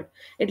હેમ્પર્ડ.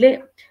 એટલે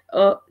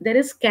there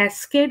is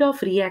cascade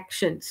of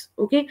reactions.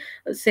 Okay,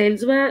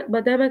 સેલ્સમાં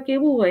બધામાં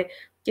કેવું હોય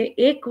કે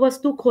એક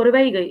વસ્તુ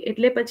ખોરવાઈ ગઈ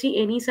એટલે પછી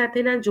એની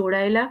સાથેના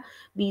જોડાયેલા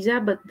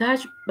બીજા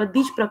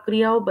બધી જ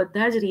પ્રક્રિયાઓ,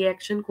 બધા જ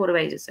રિએક્શન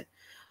ખોરવાઈ જશે.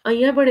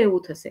 અહીંયા પણ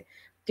એવું થશે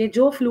કે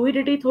જો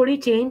ફ્લુઇડિટી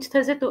થોડી ચેન્જ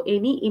થશે, તો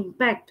એની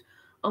ઇમ્પેક્ટ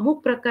અમુક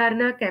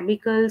પ્રકારના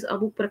કેમિકલ્સ,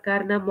 અમુક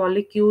પ્રકારના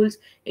મોલિક્યુલ્સ,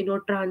 એનો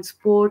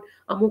ટ્રાન્સપોર્ટ,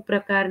 અમુક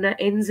પ્રકારના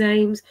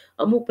એન્ઝાઇમ્સ,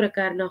 અમુક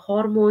પ્રકારના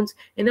હોર્મોન્સ,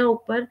 એના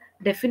ઉપર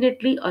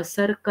ડેફિનેટલી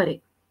અસર કરે.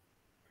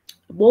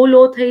 બહુ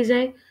લો થઈ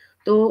જાય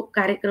તો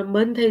કાર્યક્રમ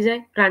બંધ થઈ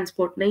જાય,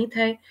 ટ્રાન્સપોર્ટ નહીં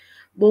થાય.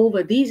 બહુ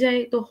વધી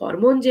જાય તો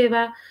હોર્મોન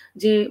જેવા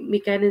જે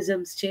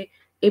મિકેનિઝમ્સ છે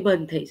એ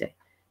બંધ થઈ જાય.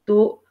 તો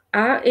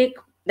આ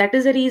એક that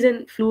is a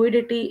reason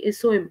ફ્લુઇડિટી is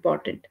so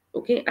important.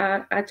 Okay,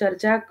 આ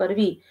ચર્ચા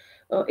કરવી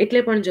એટલે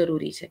પણ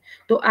જરૂરી છે.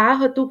 તો આ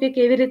હતું કે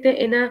કેવી રીતે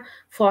એના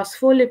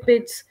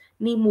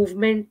ફોસ્ફોલિપિડ્સની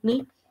મૂવમેન્ટની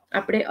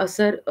આપણે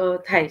અસર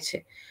થાય છે.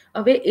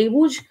 હવે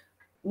એવું જ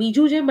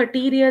બીજું જે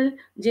મટીરિયલ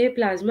જે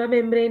પ્લાઝમા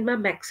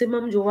મેમ્બ્રેનમાં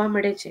મેક્સિમમ જોવા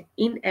મળે છે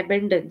in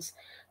એબેન્ડન્સ,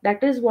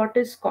 that is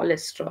what is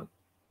cholesterol.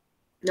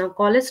 Now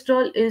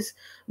cholesterol is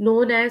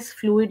known as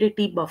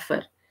fluidity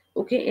buffer.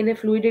 Okay, એને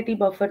ફ્લુઇડિટી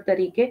બફર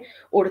તરીકે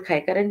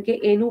ઓળખાય, કારણ કે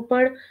એનું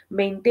પણ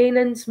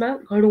મેન્ટેનન્સમાં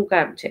ઘણું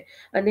કામ છે.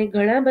 અને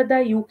ઘણા બધા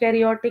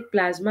યુકેરિયોટિક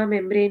પ્લાઝમા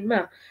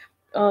મેમ્બ્રેનમાં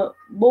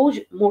બહુ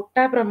જ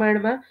મોટા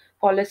પ્રમાણમાં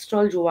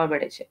કોલેસ્ટ્રોલ જોવા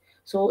મળે છે.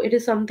 So it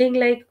is something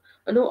like,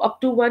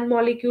 up to one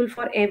molecule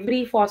for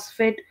every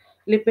phosphate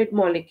lipid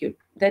molecule.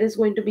 There is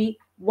going to be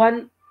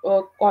one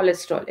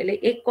cholesterol, એટલે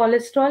એક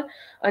કોલેસ્ટ્રોલ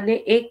અને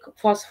એક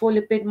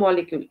ફોસ્ફોલિપિડ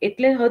મોલિક્યુલ,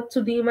 એટલે હદ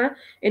સુધીમાં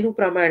એનું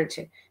પ્રમાણ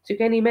છે. સો યુ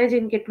કેન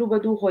ઇમેજિન કેટલું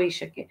બધું હોઈ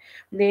શકે.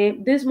 ને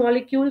this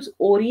molecules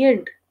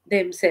Orient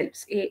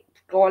themselves, A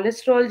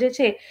cholesterol જે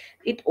છે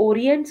it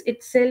ઓરિયન્ટ્સ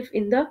itself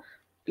in the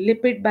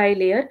lipid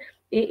bylayer.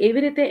 એ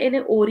એવી રીતે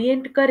એને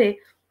ઓરિયન્ટ કરે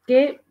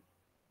કે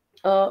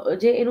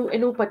જે એનું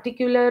એનું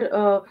પર્ટિક્યુલર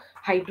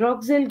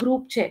હાઇડ્રોક્સિલ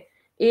ગ્રુપ છે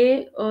એ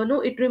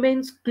નો it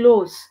remains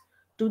close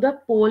to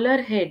the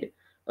polar head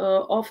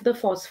of the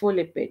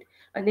phospholipid.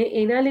 અને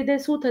એના લીધે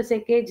શું થશે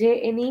કે જે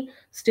એની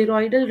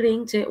સ્ટીરોઇડલ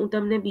રિંગ છે, હું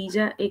તમને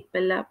બીજા એક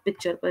પહેલા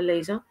પિક્ચર પર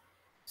લઈ જાઉં.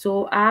 સો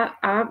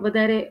આ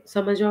વધારે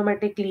સમજવા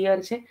માટે ક્લિયર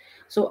છે.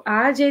 સો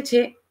આ જે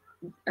છે,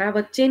 આ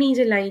વચ્ચેની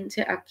જે લાઈન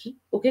છે આખી,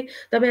 ઓકે,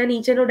 તમે આ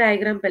નીચેનો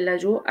ડાયાગ્રામ પહેલા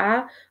જુઓ. આ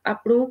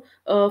આપણું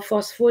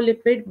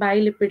ફોસ્ફોલિપિડ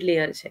બાયલિપિડ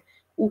લેયર છે.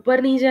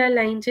 ઉપરની જે આ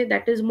લાઈન છે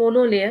દેટ ઇઝ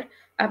મોનોલેયર,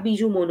 આ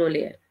બીજું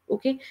મોનોલેયર.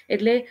 ઓકે,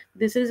 એટલે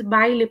ધીસ ઇઝ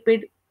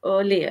બાયલિપિડ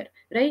લેયર,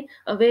 રાઈટ.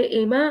 હવે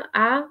એમાં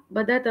આ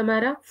બધા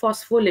તમારા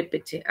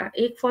ફોસ્ફોલિપિડ છે. આ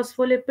એક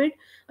ફોસ્ફોલિપિડ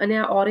અને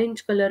આ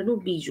ઓરેન્જ કલરનું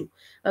બીજું.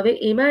 હવે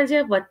એમાં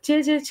જે વચ્ચે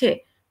જે છે,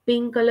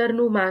 પિંક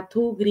કલરનું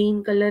માથું, ગ્રીન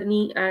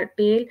કલરની આ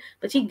ટેલ,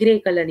 પછી ગ્રે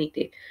કલરની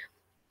ટેલ,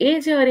 એ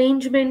જે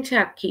અરેન્જમેન્ટ છે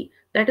આખી,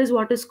 that is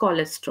what is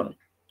cholesterol.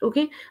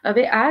 Okay,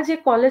 હવે આ જે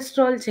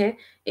કોલેસ્ટ્રોલ છે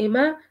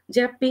એમાં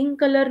જે પિંક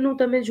કલરનું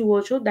તમે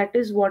જુઓ છો that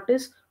is what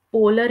is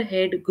polar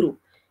head group.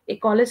 A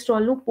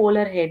કોલેસ્ટ્રોલનું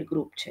polar head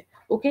group છે.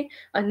 ઓકે,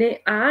 અને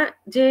આ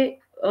જે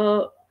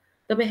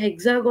તમે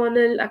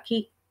હેક્ઝાગોનલ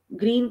આખી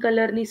ગ્રીન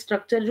કલરની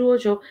સ્ટ્રક્ચર જુઓ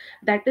છો,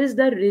 that is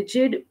the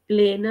rigid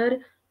planar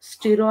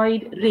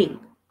steroid ring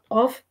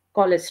of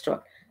cholesterol.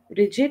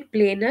 Rigid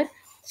planar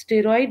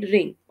steroid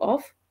ring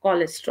of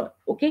cholesterol.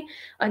 Okay,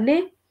 અને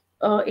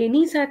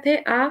એની સાથે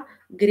આ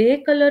ગ્રે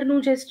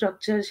કલરનું જે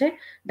સ્ટ્રક્ચર છે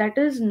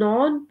that is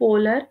known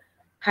polar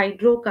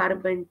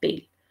hydrocarbon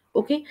tail.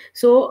 Okay,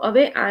 સો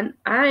હવે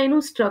આ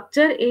એનું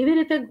સ્ટ્રક્ચર એવી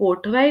રીતે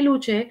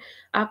ગોઠવાયેલું છે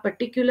આ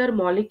પર્ટિક્યુલર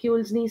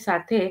મોલિક્યુલ્સની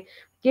સાથે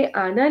કે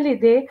આના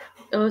લીધે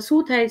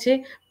શું થાય છે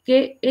કે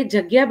એ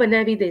જગ્યા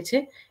બનાવી દે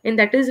છે,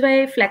 and that is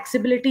why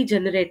flexibility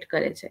generate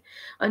કરે છે.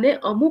 અને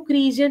અમુક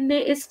રિજનને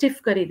એ સ્ટીફ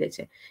કરી દે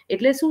છે.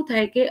 એટલે શું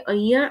થાય કે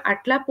અહીંયા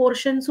આટલા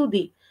પોર્શન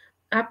સુધી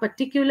આ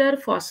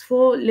પર્ટિક્યુલર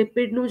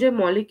ફોસ્ફોલિપિડનું જે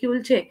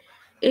મોલિક્યુલ છે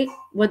એ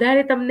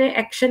વધારે તમને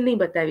એક્શન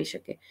નહીં બતાવી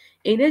શકે.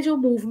 એને જો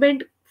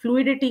મૂવમેન્ટ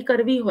ફ્લુઇડિટી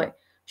કરવી હોય,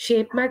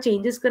 શેપમાં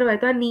ચેન્જીસ કરવા હોય,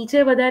 તો આ નીચે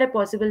વધારે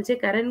પોસિબલ છે,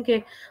 કારણ કે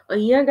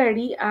અહીંયા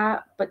ગાડી આ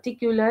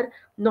પર્ટિક્યુલર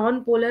નોન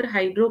પોલર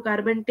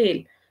હાઇડ્રોકાર્બન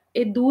ટેલ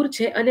એ દૂર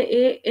છે અને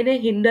એને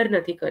હિન્ડર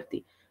નથી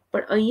કરતી.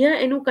 પણ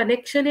અહીંયા એનું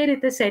કનેક્શન એ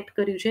રીતે સેટ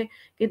કર્યું છે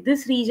કે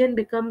this region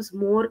becomes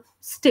more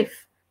stiff,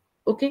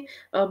 okay,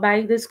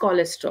 by this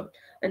cholesterol.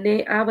 અને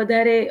આ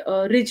વધારે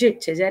રિજિડ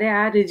છે, જ્યારે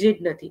આ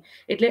રિજિડ નથી.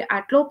 એટલે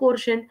આટલો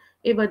પોર્શન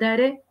એ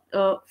વધારે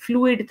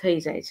ફ્લુઇડ થઈ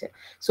જાય છે.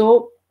 સો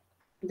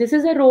this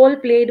is a role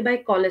played by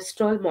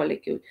cholesterol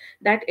molecule,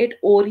 that it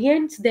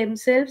orients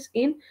themselves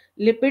in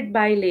lipid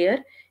bilayer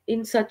in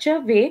such a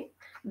way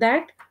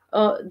that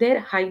their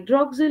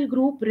hydroxyl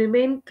group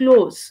remain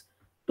close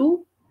to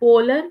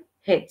polar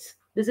heads.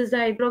 This is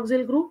the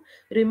hydroxyl group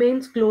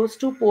remains close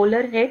to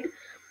polar head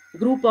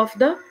group of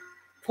the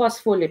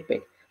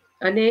phospholipid,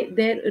 and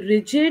their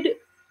rigid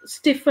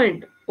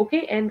stiffened,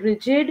 okay, and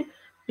rigid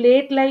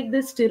plate like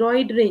the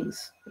steroid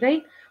rings,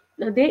 right.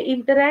 They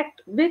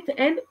interact with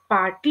and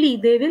partly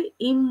they will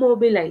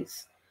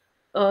immobilize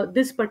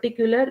this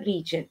particular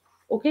region.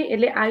 Okay,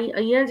 એટલે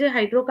અહીંયા જે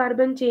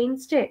hydrocarbon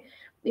chains છે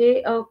એ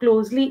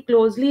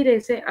closely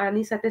રહેશે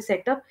આની સાથે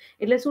setup.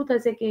 એટલે શું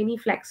થશે કે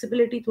એની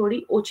ફ્લેક્સિબિલિટી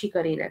થોડી ઓછી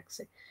કરી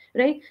નાખશે,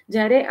 રાઈટ.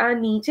 જ્યારે આ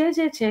નીચે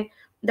જે છે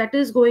that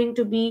is going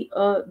to B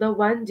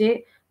the one જે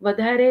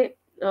વધારે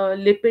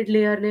લિપિડ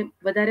લેયરને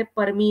વધારે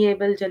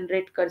પરમિએબલ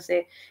જનરેટ કરશે,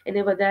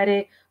 એને વધારે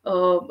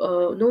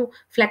નો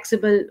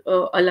ફ્લેક્સિબલ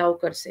અલાઉ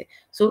કરશે.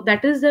 So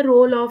that is the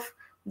role of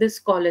this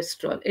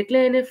cholesterol,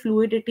 એટલે એને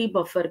ફ્લુઇડિટી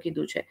બફર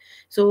કીધું છે.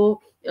 સો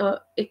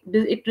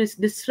it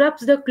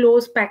disrupts the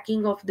close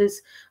packing of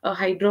this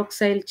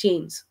hydroxyl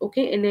chains.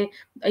 Okay, એને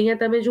અહીંયા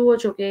તમે જુઓ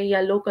છો કે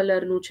યલો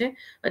કલરનું છે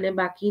અને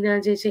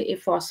બાકીના જે છે એ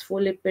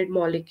ફોસ્ફોલિપિડ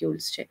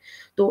મોલિક્યુલ્સ છે.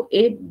 તો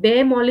એ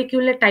બે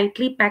મોલિક્યુલને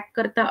ટાઇટલી પેક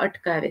કરતા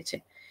અટકાવે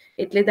છે.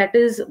 એટલે that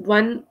is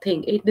one thing,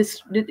 it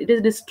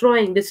is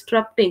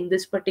disrupting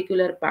this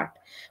particular part.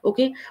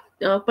 Okay,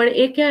 પણ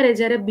એ ક્યારે,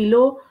 જ્યારે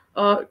બિલો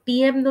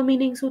TM નો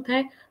મિનિંગ શું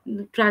થાય?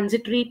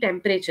 Transitory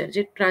temperature.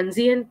 જે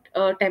ટ્રાન્ઝિયન્ટ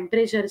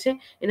ટેમ્પરેચર છે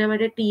એના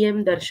માટે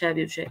TM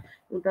દર્શાવ્યું છે.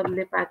 હું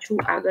તમને પાછું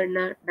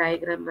આગળના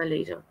ડાયાગ્રામમાં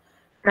લઈ જાઉં.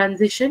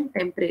 Transition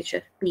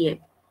temperature TM.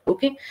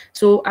 ઓકે,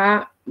 સો આ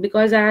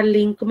બીકોઝ આ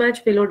લિંકમાં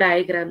જ પેલો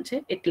ડાયાગ્રામ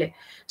છે એટલે.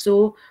 સો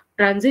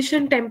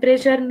ટ્રાન્ઝિશન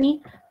ટેમ્પરેચરની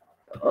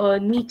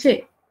નીચે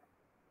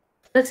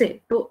હશે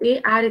તો એ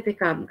આ રીતે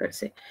કામ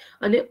કરશે,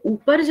 અને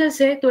ઉપર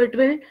જશે તો it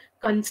will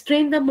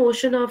constrain the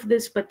motion of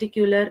this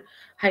particular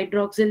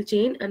hydroxyl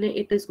chain, and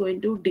it is going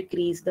to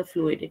decrease the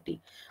fluidity.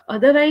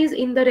 Otherwise,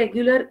 in the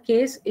regular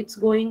case, it's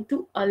going to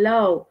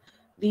allow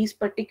these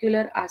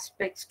particular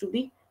aspects to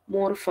be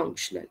more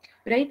functional,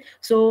 right?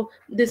 So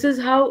this is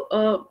how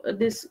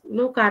this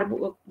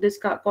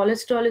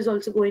cholesterol is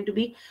also going to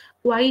be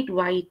quite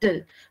vital.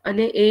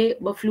 અને એ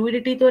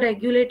ફ્લુઇડિટી તો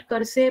regulate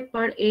કરશે,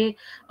 પણ એ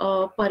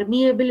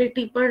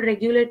permeability પણ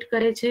regulate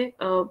કરે છે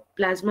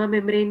plasma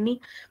મેમ્બ્રેનની,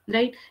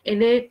 right?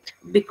 એને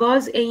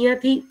because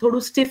અહીંયાથી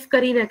થોડું સ્ટીફ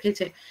કરી નાખે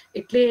છે,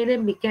 એટલે એને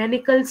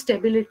મિકેનિકલ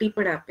સ્ટેબિલિટી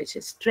પણ આપે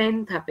છે,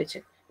 સ્ટ્રેન્થ આપે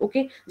છે, ઓકે,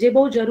 જે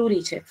બહુ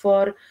જરૂરી છે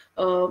ફોર,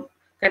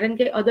 કારણ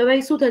કે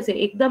અદરવાઇઝ શું થશે,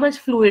 એકદમ જ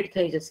ફ્લુઇડ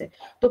થઈ જશે.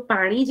 તો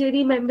પાણી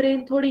જેવી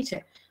મેમ્બ્રેન થોડી છે.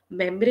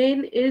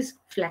 Membrane is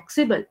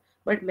flexible,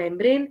 but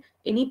membrane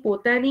એની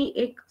પોતાની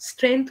એક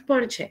સ્ટ્રેન્થ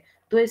પણ છે.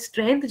 તો એ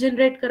સ્ટ્રેન્થ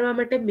જનરેટ કરવા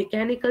માટે,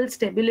 મિકેનિકલ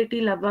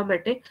સ્ટેબિલિટી લાવવા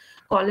માટે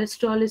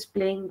cholesterol is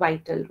playing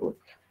vital role,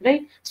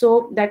 right? So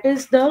that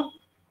is the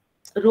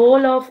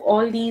role of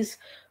all these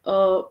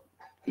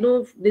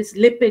this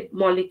lipid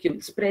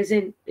molecules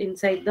present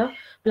inside the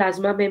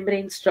plasma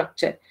membrane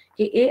structure,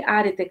 કે એ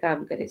આ રીતે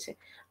કામ કરે છે.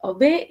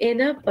 હવે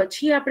એના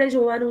પછી આપણે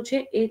જોવાનું છે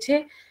એ છે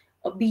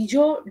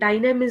બીજો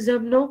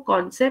ડાયનેમિઝમનો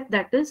કોન્સેપ્ટ,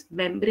 દેટ ઇઝ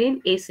મેમ્બ્રેન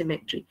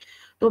એસિમેટ્રી.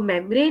 તો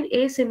membrane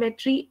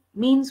એસિમેટ્રી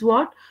means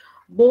what?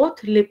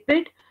 both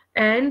lipid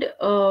and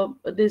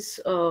this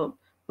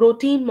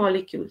protein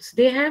molecules,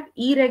 they have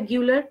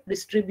irregular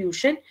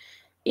distribution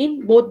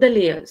in both the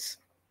layers,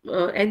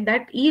 and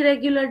that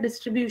irregular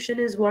distribution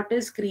is what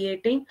is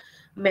creating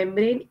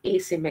membrane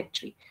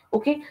asymmetry.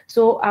 Okay,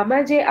 so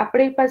આમાં જે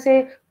આપણી પાસે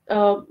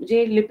જે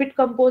lipid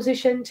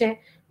composition છે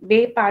બે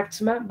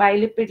પાર્ટ્સમાં,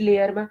 બાયલિપિડ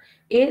લેયરમાં,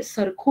 એ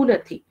સરખું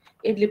નથી.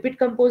 એ લિપિડ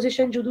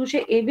કમ્પોઝિશન જુદું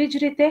છે, એવી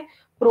જ રીતે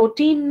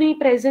પ્રોટીનની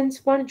પ્રેઝન્સ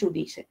પણ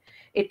જુદી છે.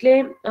 એટલે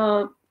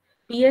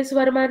પીએસ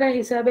વર્માના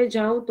હિસાબે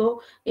જાઉં તો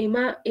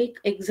એમાં એક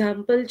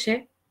એક્ઝામ્પલ છે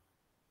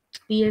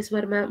પીએસ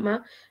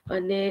વર્મામાં,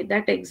 અને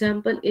that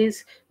example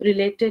is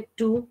related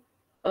to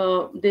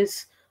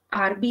this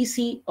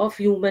RBC of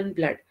human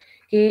blood,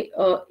 કે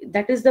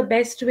that is the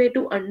best way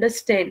to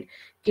understand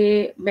કે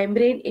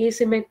મેમ્બ્રેન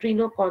એસિમેટ્રી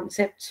નો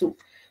કોન્સેપ્ટ શું.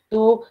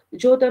 તો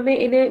જો તમે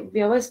એને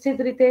વ્યવસ્થિત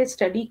રીતે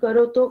સ્ટડી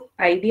કરો તો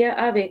આઈડિયા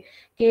આવે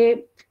કે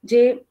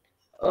જે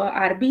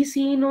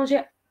આરબીસી નો જે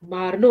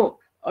બહારનો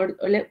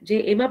જે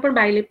એમાં પણ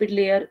બાયલિપિડ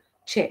લેયર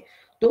છે,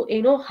 તો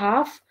એનો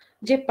હાફ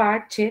જે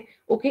પાર્ટ છે,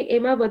 ઓકે,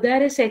 એમાં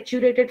વધારે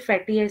સેચ્યુરેટેડ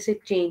ફેટી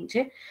એસિડ ચેઇન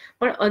છે,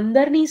 પણ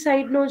અંદરની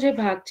સાઈડનો જે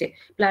ભાગ છે,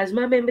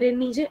 પ્લાઝમા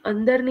મેમ્બ્રેનની જે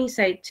અંદરની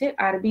સાઈડ છે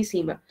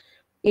આરબીસીમાં,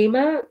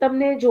 એમાં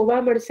તમને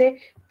જોવા મળશે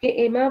કે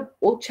એમાં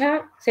ઓછા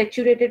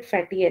સેચ્યુરેટેડ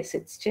ફેટી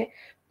એસિડ્સ છે,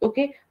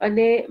 ઓકે,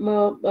 અને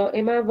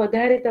એમાં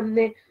વધારે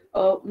તમને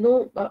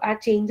આ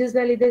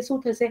ચેન્જીસના લીધે શું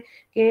થશે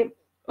કે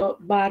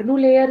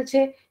બહારનું લેયર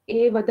છે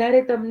એ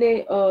વધારે તમને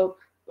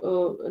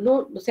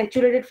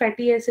સેચ્યુરેટેડ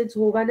ફેટી એસિડ્સ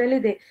હોવાના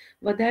લીધે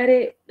વધારે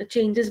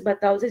ચેન્જીસ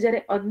બતાવશે, જ્યારે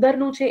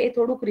અંદરનું છે એ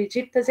થોડુંક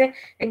રિજિડ થશે,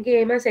 કેમ કે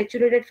એમાં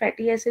સેચ્યુરેટેડ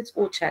ફેટી એસિડ્સ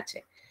ઓછા છે.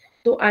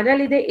 તો આના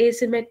લીધે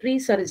એસિમેટ્રી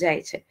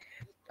સર્જાય છે.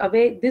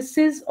 હવે this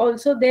is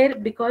also there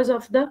because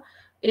of the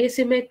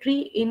asymmetry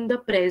in the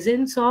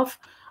presence of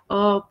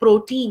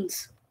proteins.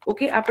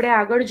 Okay, આપણે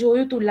આગળ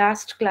જોયું હતું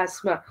લાસ્ટ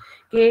ક્લાસમાં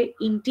કે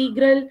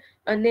ઇન્ટિગ્રલ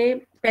અને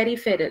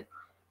peripheral,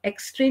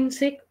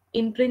 એક્સ્ટ્રિન્સિક,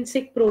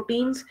 ઇન્ટ્રિન્સિક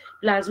proteins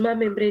plasma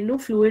મેમ્બ્રેનનું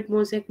fluid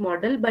mosaic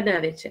model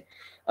બનાવે છે.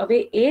 હવે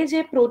એ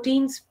જે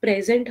પ્રોટીન્સ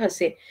પ્રેઝન્ટ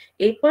હશે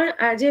એ પણ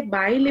આ જે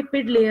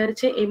બાયલિપિડ લેયર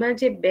છે એમાં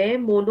જે બે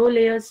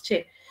મોનોલેયર્સ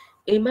છે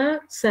એમાં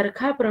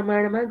સરખા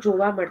પ્રમાણમાં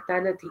જોવા મળતા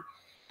નથી.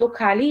 તો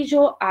ખાલી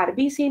જો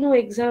આરબીસીનું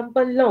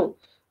એક્ઝામ્પલ લઉં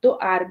તો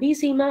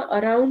આરબીસીમાં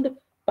અરાઉન્ડ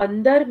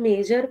 15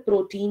 મેજર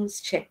પ્રોટીન્સ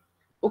છે,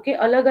 ઓકે,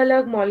 અલગ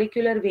અલગ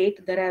મોલિક્યુલર વેટ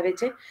ધરાવે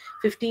છે,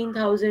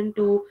 15,000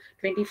 to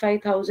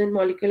 25,000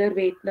 મોલિક્યુલર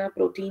વેટના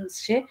પ્રોટીન્સ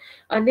છે,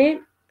 અને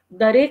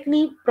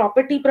દરેકની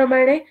પ્રોપર્ટી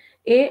પ્રમાણે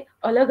એ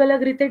અલગ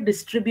અલગ રીતે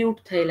ડિસ્ટ્રીબ્યુટ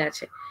થયેલા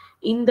છે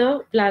in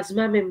the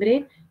plasma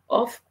membrane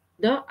of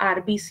the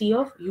RBC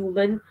of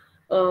human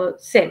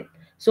cell.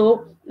 So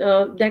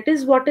that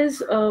is what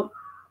is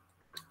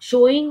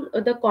showing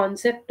the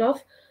concept of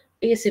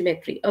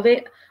asymmetry. હવે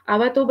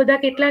આવા તો બધા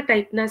કેટલા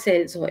ટાઈપના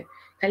સેલ્સ હોય,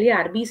 ખાલી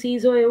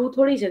આરબીસીઝ હોય એવું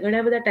થોડી છે,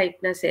 ઘણા બધા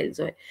ટાઈપના સેલ્સ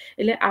હોય.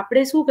 એટલે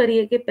આપણે શું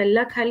કરીએ કે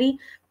પહેલા ખાલી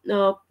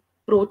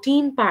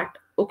પ્રોટીન પાર્ટ,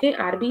 ઓકે,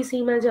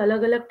 આરબીસીમાં જે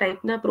અલગ અલગ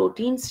ટાઈપના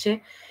પ્રોટીન્સ છે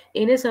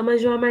એને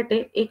સમજવા માટે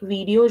એક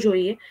વિડીયો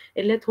જોઈએ,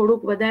 એટલે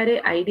થોડુંક વધારે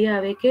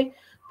આઈડિયા આવે કે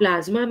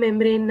પ્લાઝમા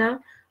મેમ્બ્રેનના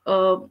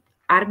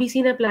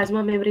આરબીસીના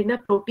પ્લાઝમા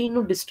મેમ્બ્રેનના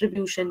પ્રોટીનનું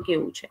ડિસ્ટ્રીબ્યુશન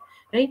કેવું છે,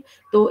 રાઈટ?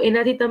 તો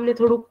એનાથી તમને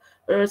થોડુંક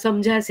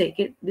સમજાશે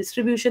કે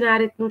ડિસ્ટ્રીબ્યુશન આ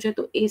રીતનું છે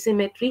તો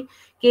એસિમેટ્રી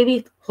કેવી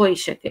હોઈ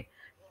શકે.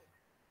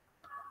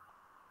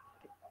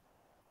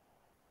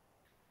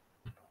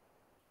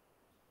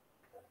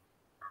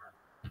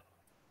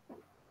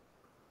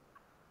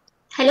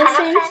 Hello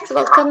friends,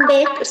 welcome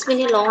back. It's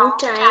been a long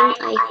time.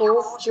 I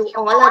hope you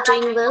all are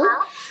doing well.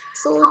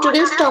 So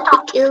today's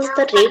topic is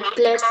the red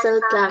blood cell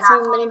plasma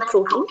membrane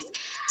proteins.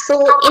 So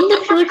in the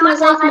fluid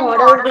mosaic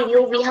model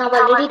video, we have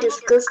already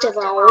discussed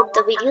about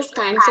the various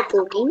kinds of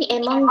protein.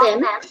 Among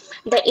them,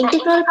 the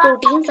integral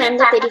proteins and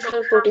the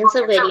peripheral proteins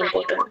are very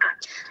important.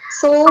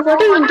 So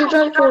what are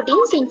integral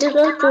proteins?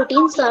 Integral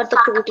proteins are the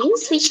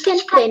proteins which can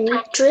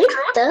penetrate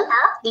the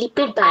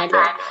lipid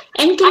bilayer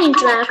and can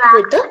interact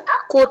with the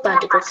core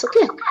particles.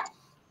 Okay.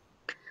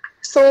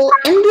 So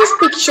in this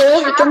picture,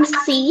 we can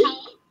see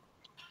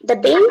the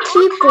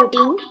BAME3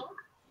 protein.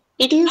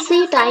 It is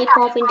a type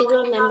of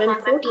integral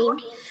membrane protein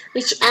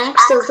which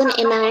acts as an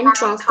anion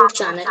transport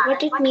channel.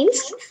 What it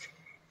means?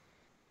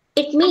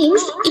 It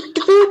means it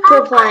will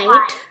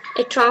provide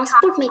a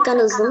transport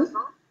mechanism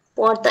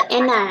for the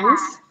anions.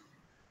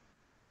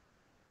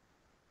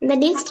 The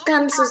next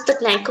comes is the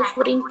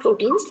glycophorin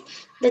proteins.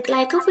 The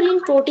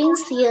glycophorin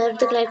proteins here,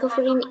 the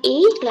glycophorin A,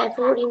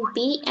 glycophorin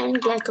B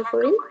and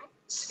glycophorin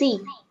C.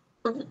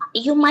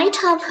 You might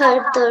have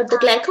heard that the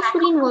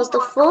glycophorin was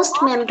the first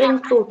membrane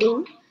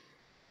protein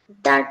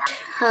that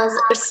has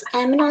its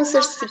amino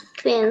acid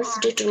sequence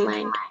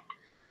determined,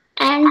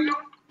 and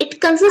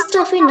it consists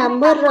of a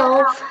number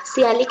of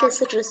sialic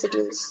acid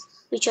residues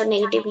which are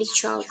negatively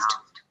charged.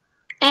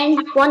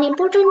 And one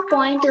important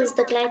point is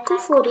the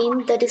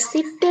glycophorin, the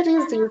receptor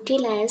is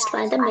utilized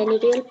by the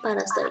malarial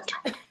parasite.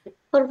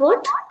 For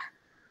what?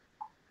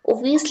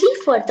 Obviously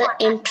for the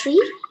entry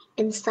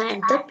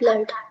inside the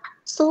blood.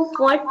 So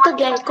what the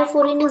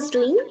glycophorin is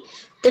doing?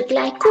 The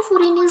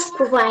glycophorin is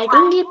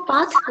providing a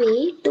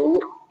pathway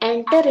to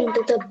enter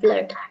into the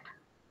blood.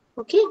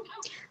 Okay.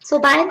 So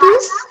by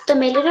this the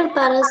malarial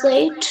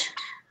parasite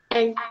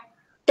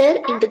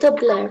enter into the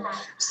blood.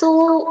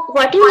 So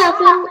what will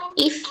happen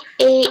if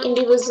a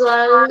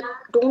individual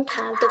don't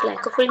have the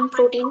glycophorin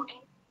protein?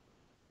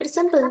 It's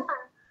simple.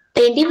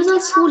 The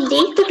individuals who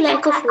lack the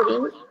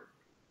glycophorin,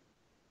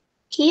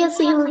 he or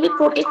she will be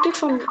protected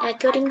from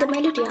acquiring the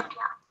malaria,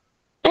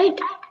 right?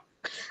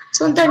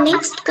 So the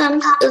next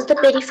comes is the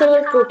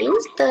peripheral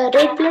proteins. The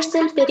red blood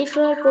cell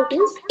peripheral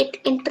proteins, it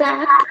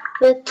interact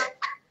with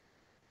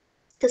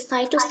the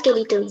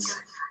cytoskeletons.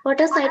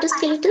 What are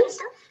cytoskeletons?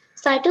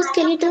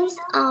 Cytoskeletons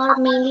are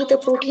mainly the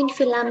protein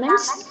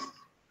filaments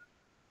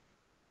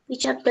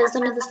which are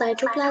present in the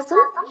cytoplasm.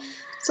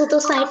 So the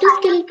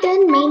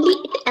cytoskeleton mainly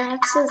it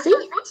acts as a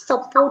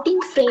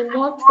supporting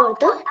framework for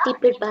the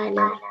lipid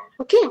bilayer.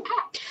 Okay.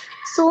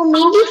 So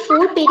mainly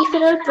four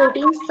peripheral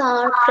proteins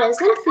are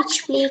present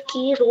which play a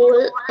key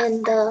role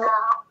in the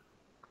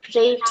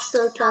red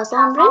cell plasma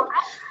membrane.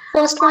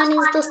 First one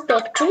is the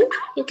spectrin.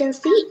 You can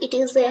see it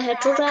is a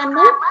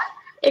heterodimer.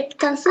 It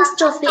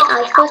consists of a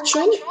alpha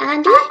chain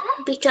and a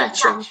beta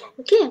chain.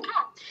 Okay.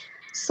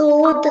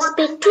 So the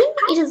spectrin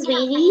it is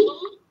very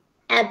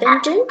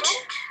abundant,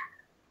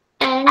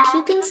 and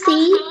you can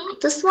see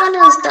this one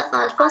is the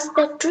alpha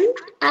spectrin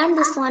and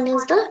this one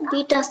is the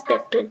beta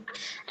spectrin,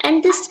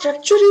 and this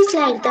structure is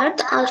like that.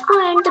 The alpha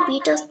and the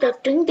beta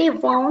spectrin, they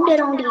wound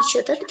around each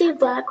other, they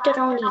wrapped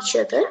around each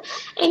other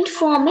and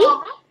form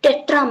a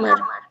tetramer.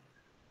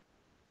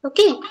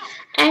 Okay,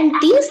 and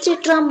these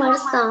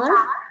tetramers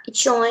are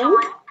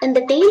joined in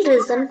the tail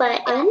region by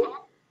an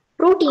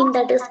protein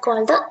that is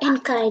called the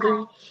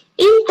ankyrin.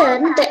 In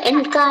turn, the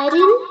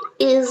ankyrin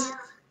is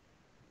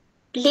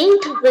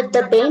linked with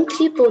the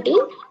BAME3 protein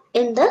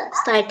in the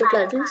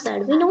cytoplasmic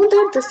side. We know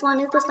that this one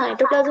is the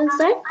cytoplasmic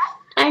side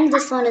and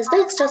this one is the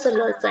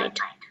extracellular side.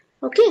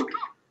 Okay.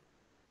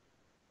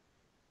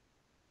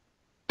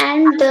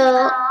 And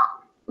the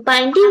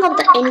binding of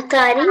the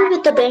ankyrin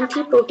with the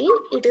BAME3 protein,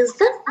 it is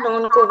the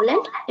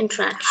non-covalent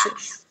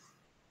interactions.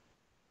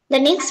 The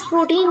next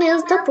protein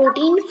is the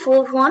protein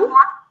 4,1. You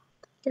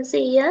can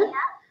see here.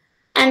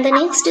 And the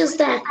next is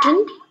the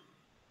actin.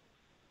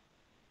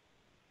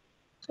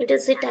 It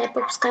is a type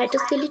of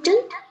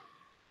cytoskeleton.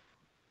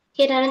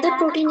 Here another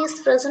protein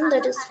is present,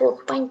 that is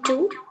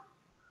 4.2.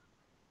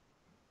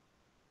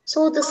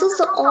 So this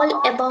is all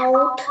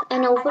about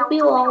an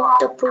overview of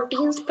the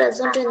proteins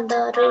present in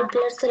the red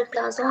blood cell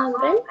plasma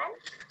membrane.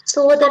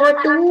 So there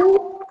are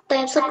two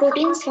types of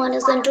proteins. One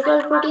is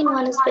integral protein,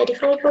 one is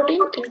peripheral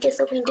protein. In case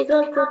of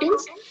integral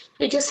proteins,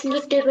 you just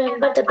need to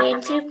remember the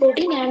BAME3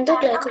 protein and the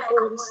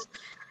glycophorins.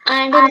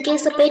 And in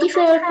case of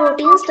peripheral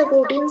proteins, the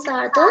proteins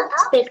are the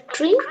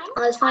spectrin,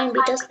 alpha and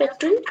beta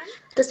spectrin,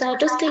 the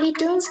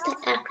cytoskeletons, the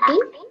actin,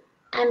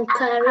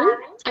 ankyrin,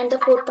 and the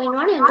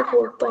 4.1 and the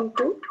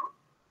 4.2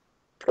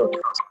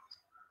 proteins.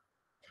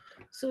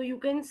 So you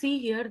can see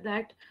here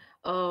that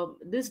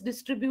this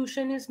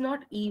distribution is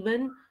not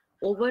even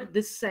over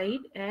this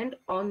side and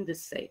on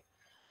this side.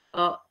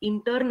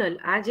 Internal,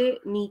 આ જે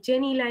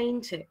નીચેની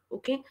line છે,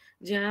 okay,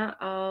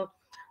 જ્યાં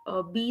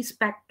બી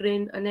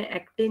સ્પેક્ટ્રિન અને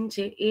actin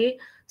છે એ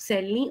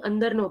સેલની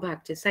અંદરનો ભાગ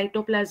છે,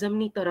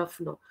 સાઇટોપ્લાઝમની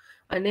તરફનો,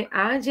 અને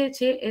આ જે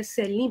છે એ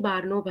સેલની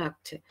બહારનો ભાગ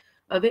છે.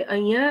 હવે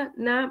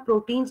અહીંયાના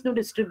પ્રોટીન્સનું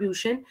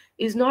distribution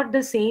is not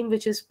the same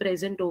which is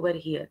present over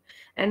here,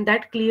 and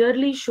that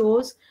clearly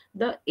shows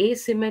the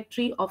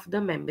એસિમેટ્રી of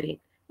the membrane.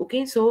 Okay,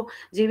 સો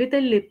જેવી રીતે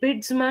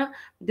લિપિડ્સમાં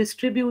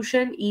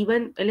ડિસ્ટ્રીબ્યુશન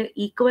ઇવન એટલે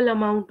ઇક્વલ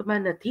અમાઉન્ટમાં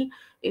નથી,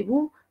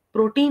 એવું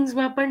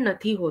પ્રોટીન્સમાં પણ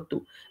નથી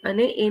હોતું,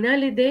 અને એના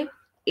લીધે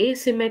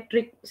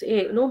એસિમેટ્રિક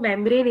નો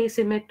મેમ્બ્રેન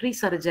એસિમેટ્રી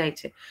સર્જાય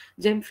છે.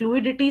 જેમ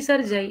ફ્લુઇડિટી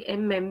સર્જાય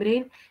એમ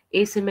મેમ્બ્રેન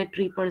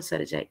એસિમેટ્રી પણ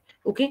સર્જાય.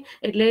 ઓકે,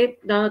 એટલે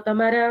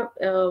તમારા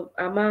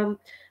આમાં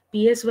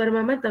PS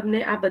વર્મામાં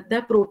તમને આ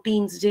બધા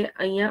પ્રોટીન્સ જે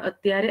અહીંયા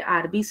અત્યારે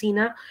આરબીસી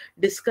ના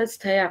ડિસ્કસ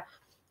થયા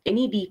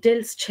એની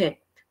ડિટેલ્સ છે.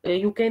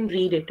 You can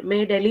read it. મેં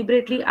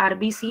ડેલિબરેટલી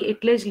આરબીસી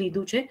એટલે જ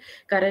લીધું છે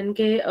કારણ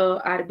કે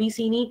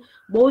આરબીસીની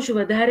બહુ જ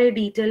વધારે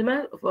ડિટેલમાં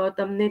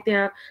તમને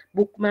ત્યાં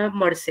બુકમાં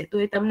મળશે, તો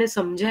એ તમને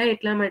સમજાય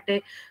એટલા માટે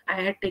I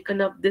had taken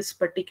up this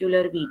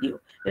particular video,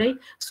 right?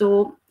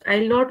 So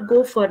I'll not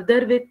go further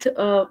with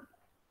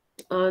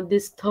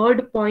this third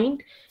point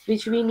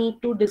which we need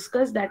to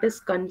discuss, that is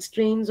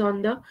constraints on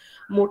the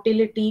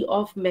motility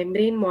of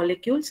membrane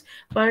molecules.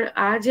 પણ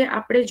આ જે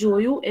આપણે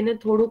જોયું એને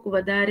થોડુંક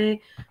વધારે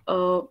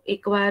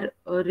એકવાર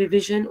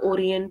revision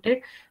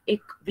oriented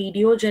એક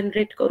વિડીયો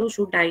જનરેટ કરું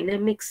છું,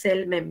 ડાયનેમિક સેલ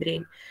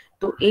મેમ્બ્રેન.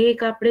 તો એ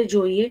એક આપણે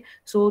જોઈએ.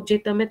 સો જે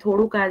તમે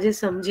થોડુંક આજે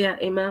સમજ્યા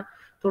એમાં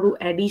થોડું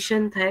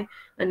એડિશન થાય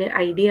અને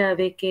આઈડિયા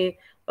આવે કે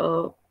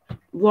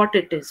what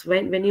it is.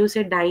 When you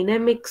say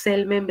dynamic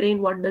cell membrane,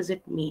 what does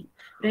it mean,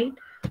 right?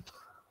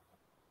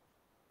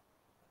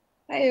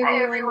 Hi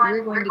everyone,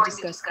 we're going to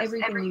discuss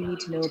everything you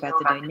need to know about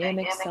the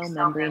dynamic cell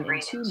membrane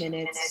in 2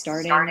 minutes,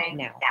 starting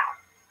now.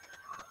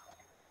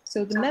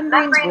 So the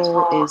membrane's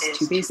role is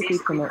to basically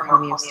promote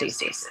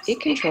homeostasis. It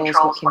controls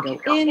what can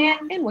go in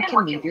and what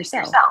can leave your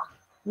cell.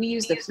 We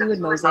use the fluid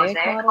mosaic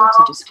model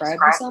to describe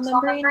the cell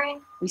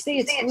membrane. We say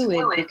it's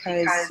fluid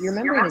because your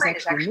membrane is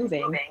actually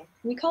moving.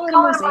 We call it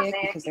a mosaic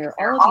because there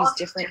are all of these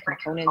different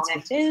components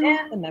within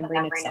the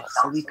membrane itself.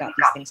 So we've got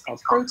these things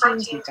called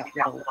proteins, we've got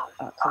little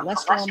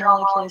cholesterol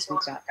molecules,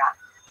 we've got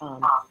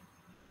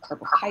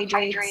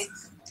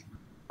carbohydrates.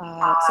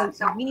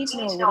 So we need to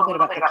know a little bit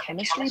about the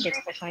chemistry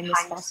that's behind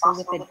this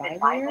phospholipid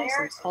bilayer.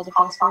 So it's called a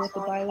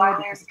phospholipid bilayer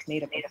because it's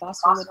made up of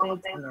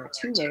phospholipids, and there are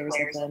 2 layers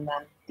of them,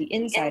 the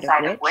inside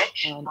of which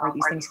are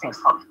these things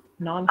called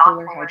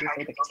non-polar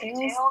hydrophobic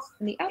tails,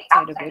 and the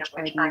outside of which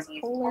are these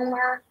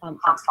polar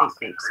phosphate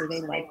groups, so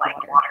they like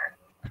water.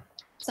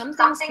 Some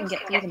things can get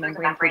through the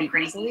membrane pretty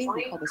easily.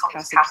 We call this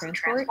passive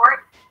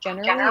transport.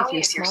 Generally,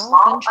 if you're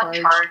small,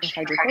 uncharged, and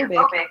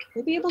hydrophobic,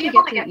 you'll be able to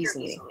get through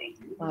easily.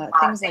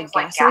 Things like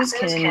gases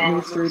can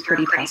move through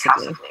pretty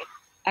passively.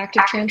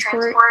 Active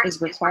transport is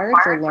required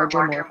for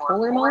larger, more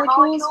polar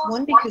molecules.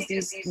 One, because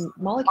these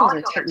molecules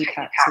are tightly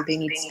packed, so they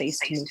need space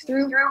to move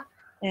through.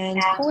 And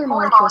polar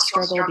molecules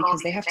struggle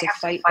because they have to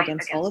fight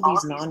against all of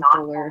these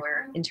non-polar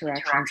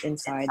interactions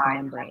inside the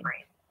membrane.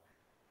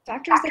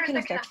 Factors that can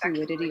affect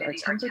fluidity are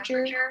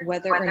temperature,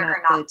 whether or not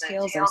the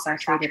tails are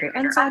saturated or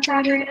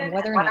unsaturated, and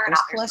whether or not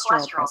there's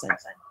cholesterol present.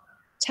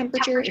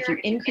 Temperature, if you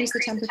increase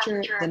the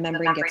temperature, the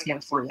membrane gets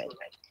more fluid.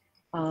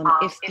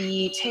 If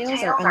the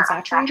tails are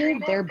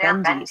unsaturated, they're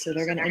bendy, so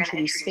they're going to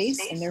introduce space,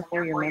 and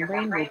therefore your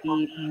membrane will be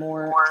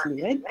more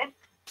fluid.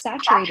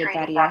 Saturated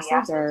fatty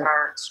acids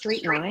are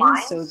straight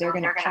lines, so they're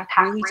going to pack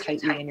really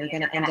tightly, and you're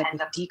going to end up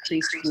with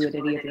decreased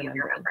fluidity of your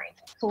membrane.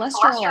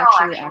 Cholesterol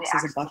actually acts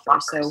as a buffer,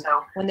 so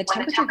when the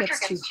temperature gets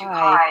too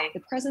high,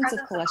 the presence of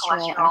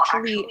cholesterol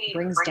actually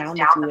brings down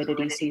the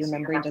fluidity, so your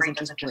membrane doesn't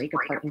just break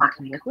apart and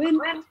become liquid.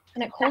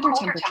 And at colder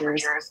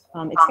temperatures,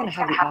 it's going to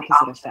have the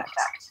opposite effect.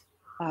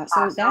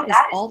 So that is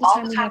all the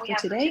time we have for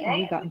today,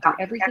 and we've gotten through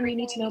everything you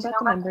need to know about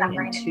the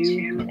membrane in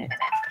 2 minutes.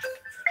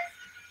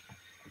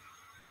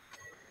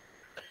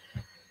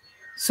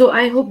 So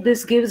I hope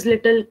this gives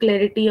little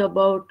clarity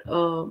about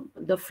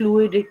the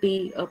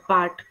fluidity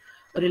part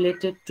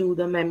related to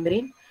the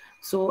membrane.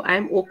 So I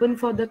am open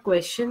for the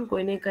question.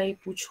 કોઈને કંઈ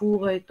પૂછવું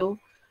હોય તો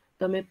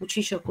તમે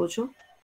પૂછી શકો છો.